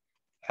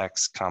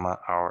x comma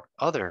our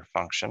other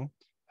function,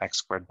 x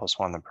squared plus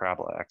 1, the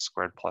parabola x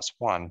squared plus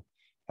 1.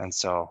 And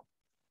so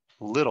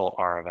little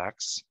r of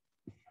x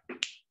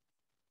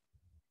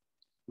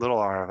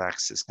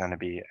is going to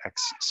be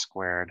x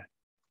squared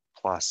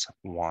plus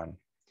 1.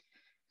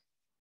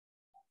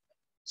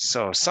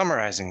 So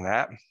summarizing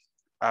that,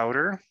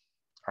 outer,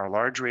 our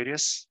large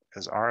radius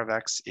is r of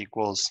x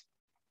equals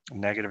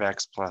negative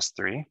x plus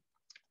 3.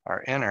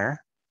 Our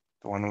inner,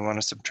 the one we want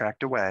to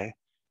subtract away,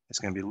 is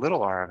going to be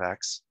little r of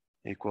x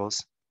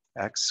equals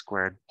x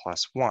squared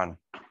plus 1.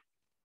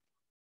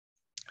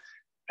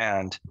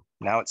 And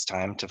now it's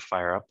time to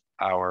fire up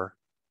our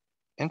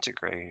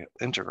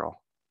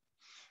integral.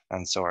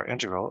 And so our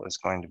integral is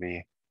going to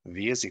be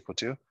v is equal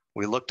to,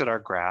 we looked at our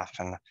graph,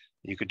 and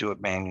you could do it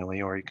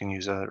manually or you can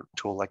use a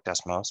tool like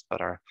Desmos,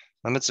 but our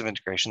limits of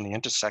integration, the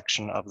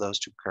intersection of those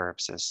two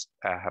curves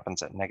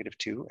happens at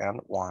 -2 and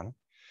 1.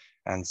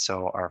 And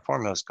so our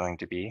formula is going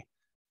to be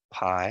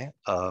pi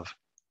of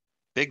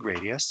big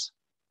radius.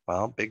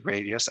 Well, big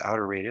radius,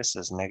 outer radius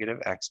is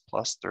negative x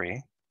plus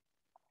 3,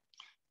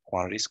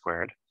 quantity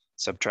squared.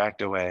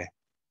 Subtract away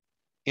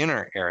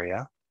inner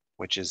area,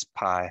 which is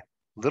pi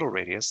little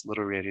radius.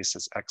 Little radius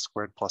is x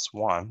squared plus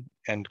 1,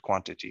 and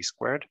quantity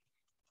squared,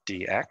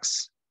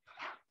 dx.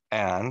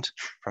 And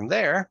from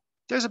there,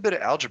 there's a bit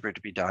of algebra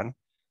to be done.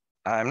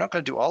 I'm not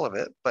going to do all of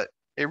it, but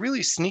a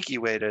really sneaky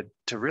way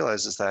to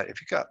realize is that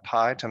if you got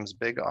pi times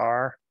big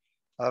R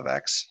of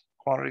x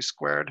quantity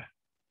squared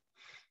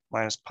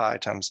minus pi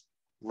times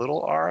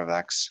little r of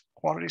x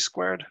quantity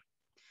squared,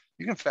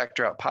 you can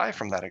factor out pi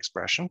from that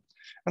expression.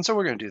 And so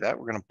we're going to do that.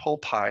 We're going to pull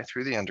pi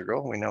through the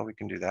integral. We know we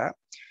can do that.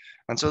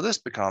 And so this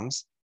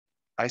becomes,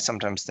 I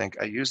sometimes think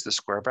I use the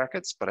square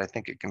brackets, but I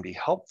think it can be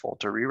helpful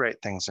to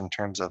rewrite things in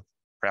terms of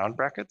round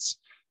brackets,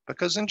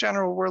 because in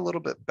general, we're a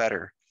little bit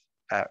better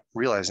at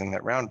realizing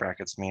that round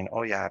brackets mean,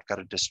 oh yeah, I've got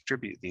to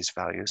distribute these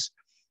values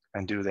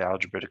and do the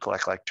algebra to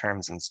collect like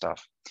terms and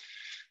stuff.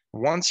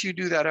 Once you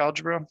do that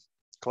algebra,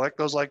 collect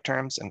those like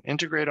terms and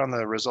integrate on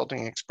the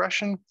resulting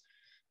expression,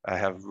 I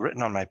have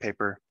written on my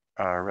paper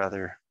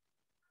rather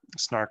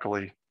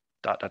snarkily, ...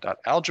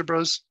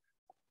 algebras,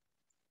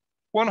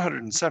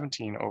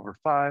 117 over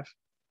 5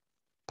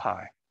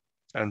 pi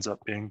ends up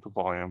being the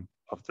volume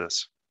of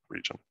this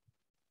region.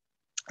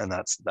 And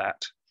that's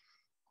that.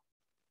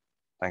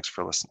 Thanks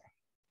for listening.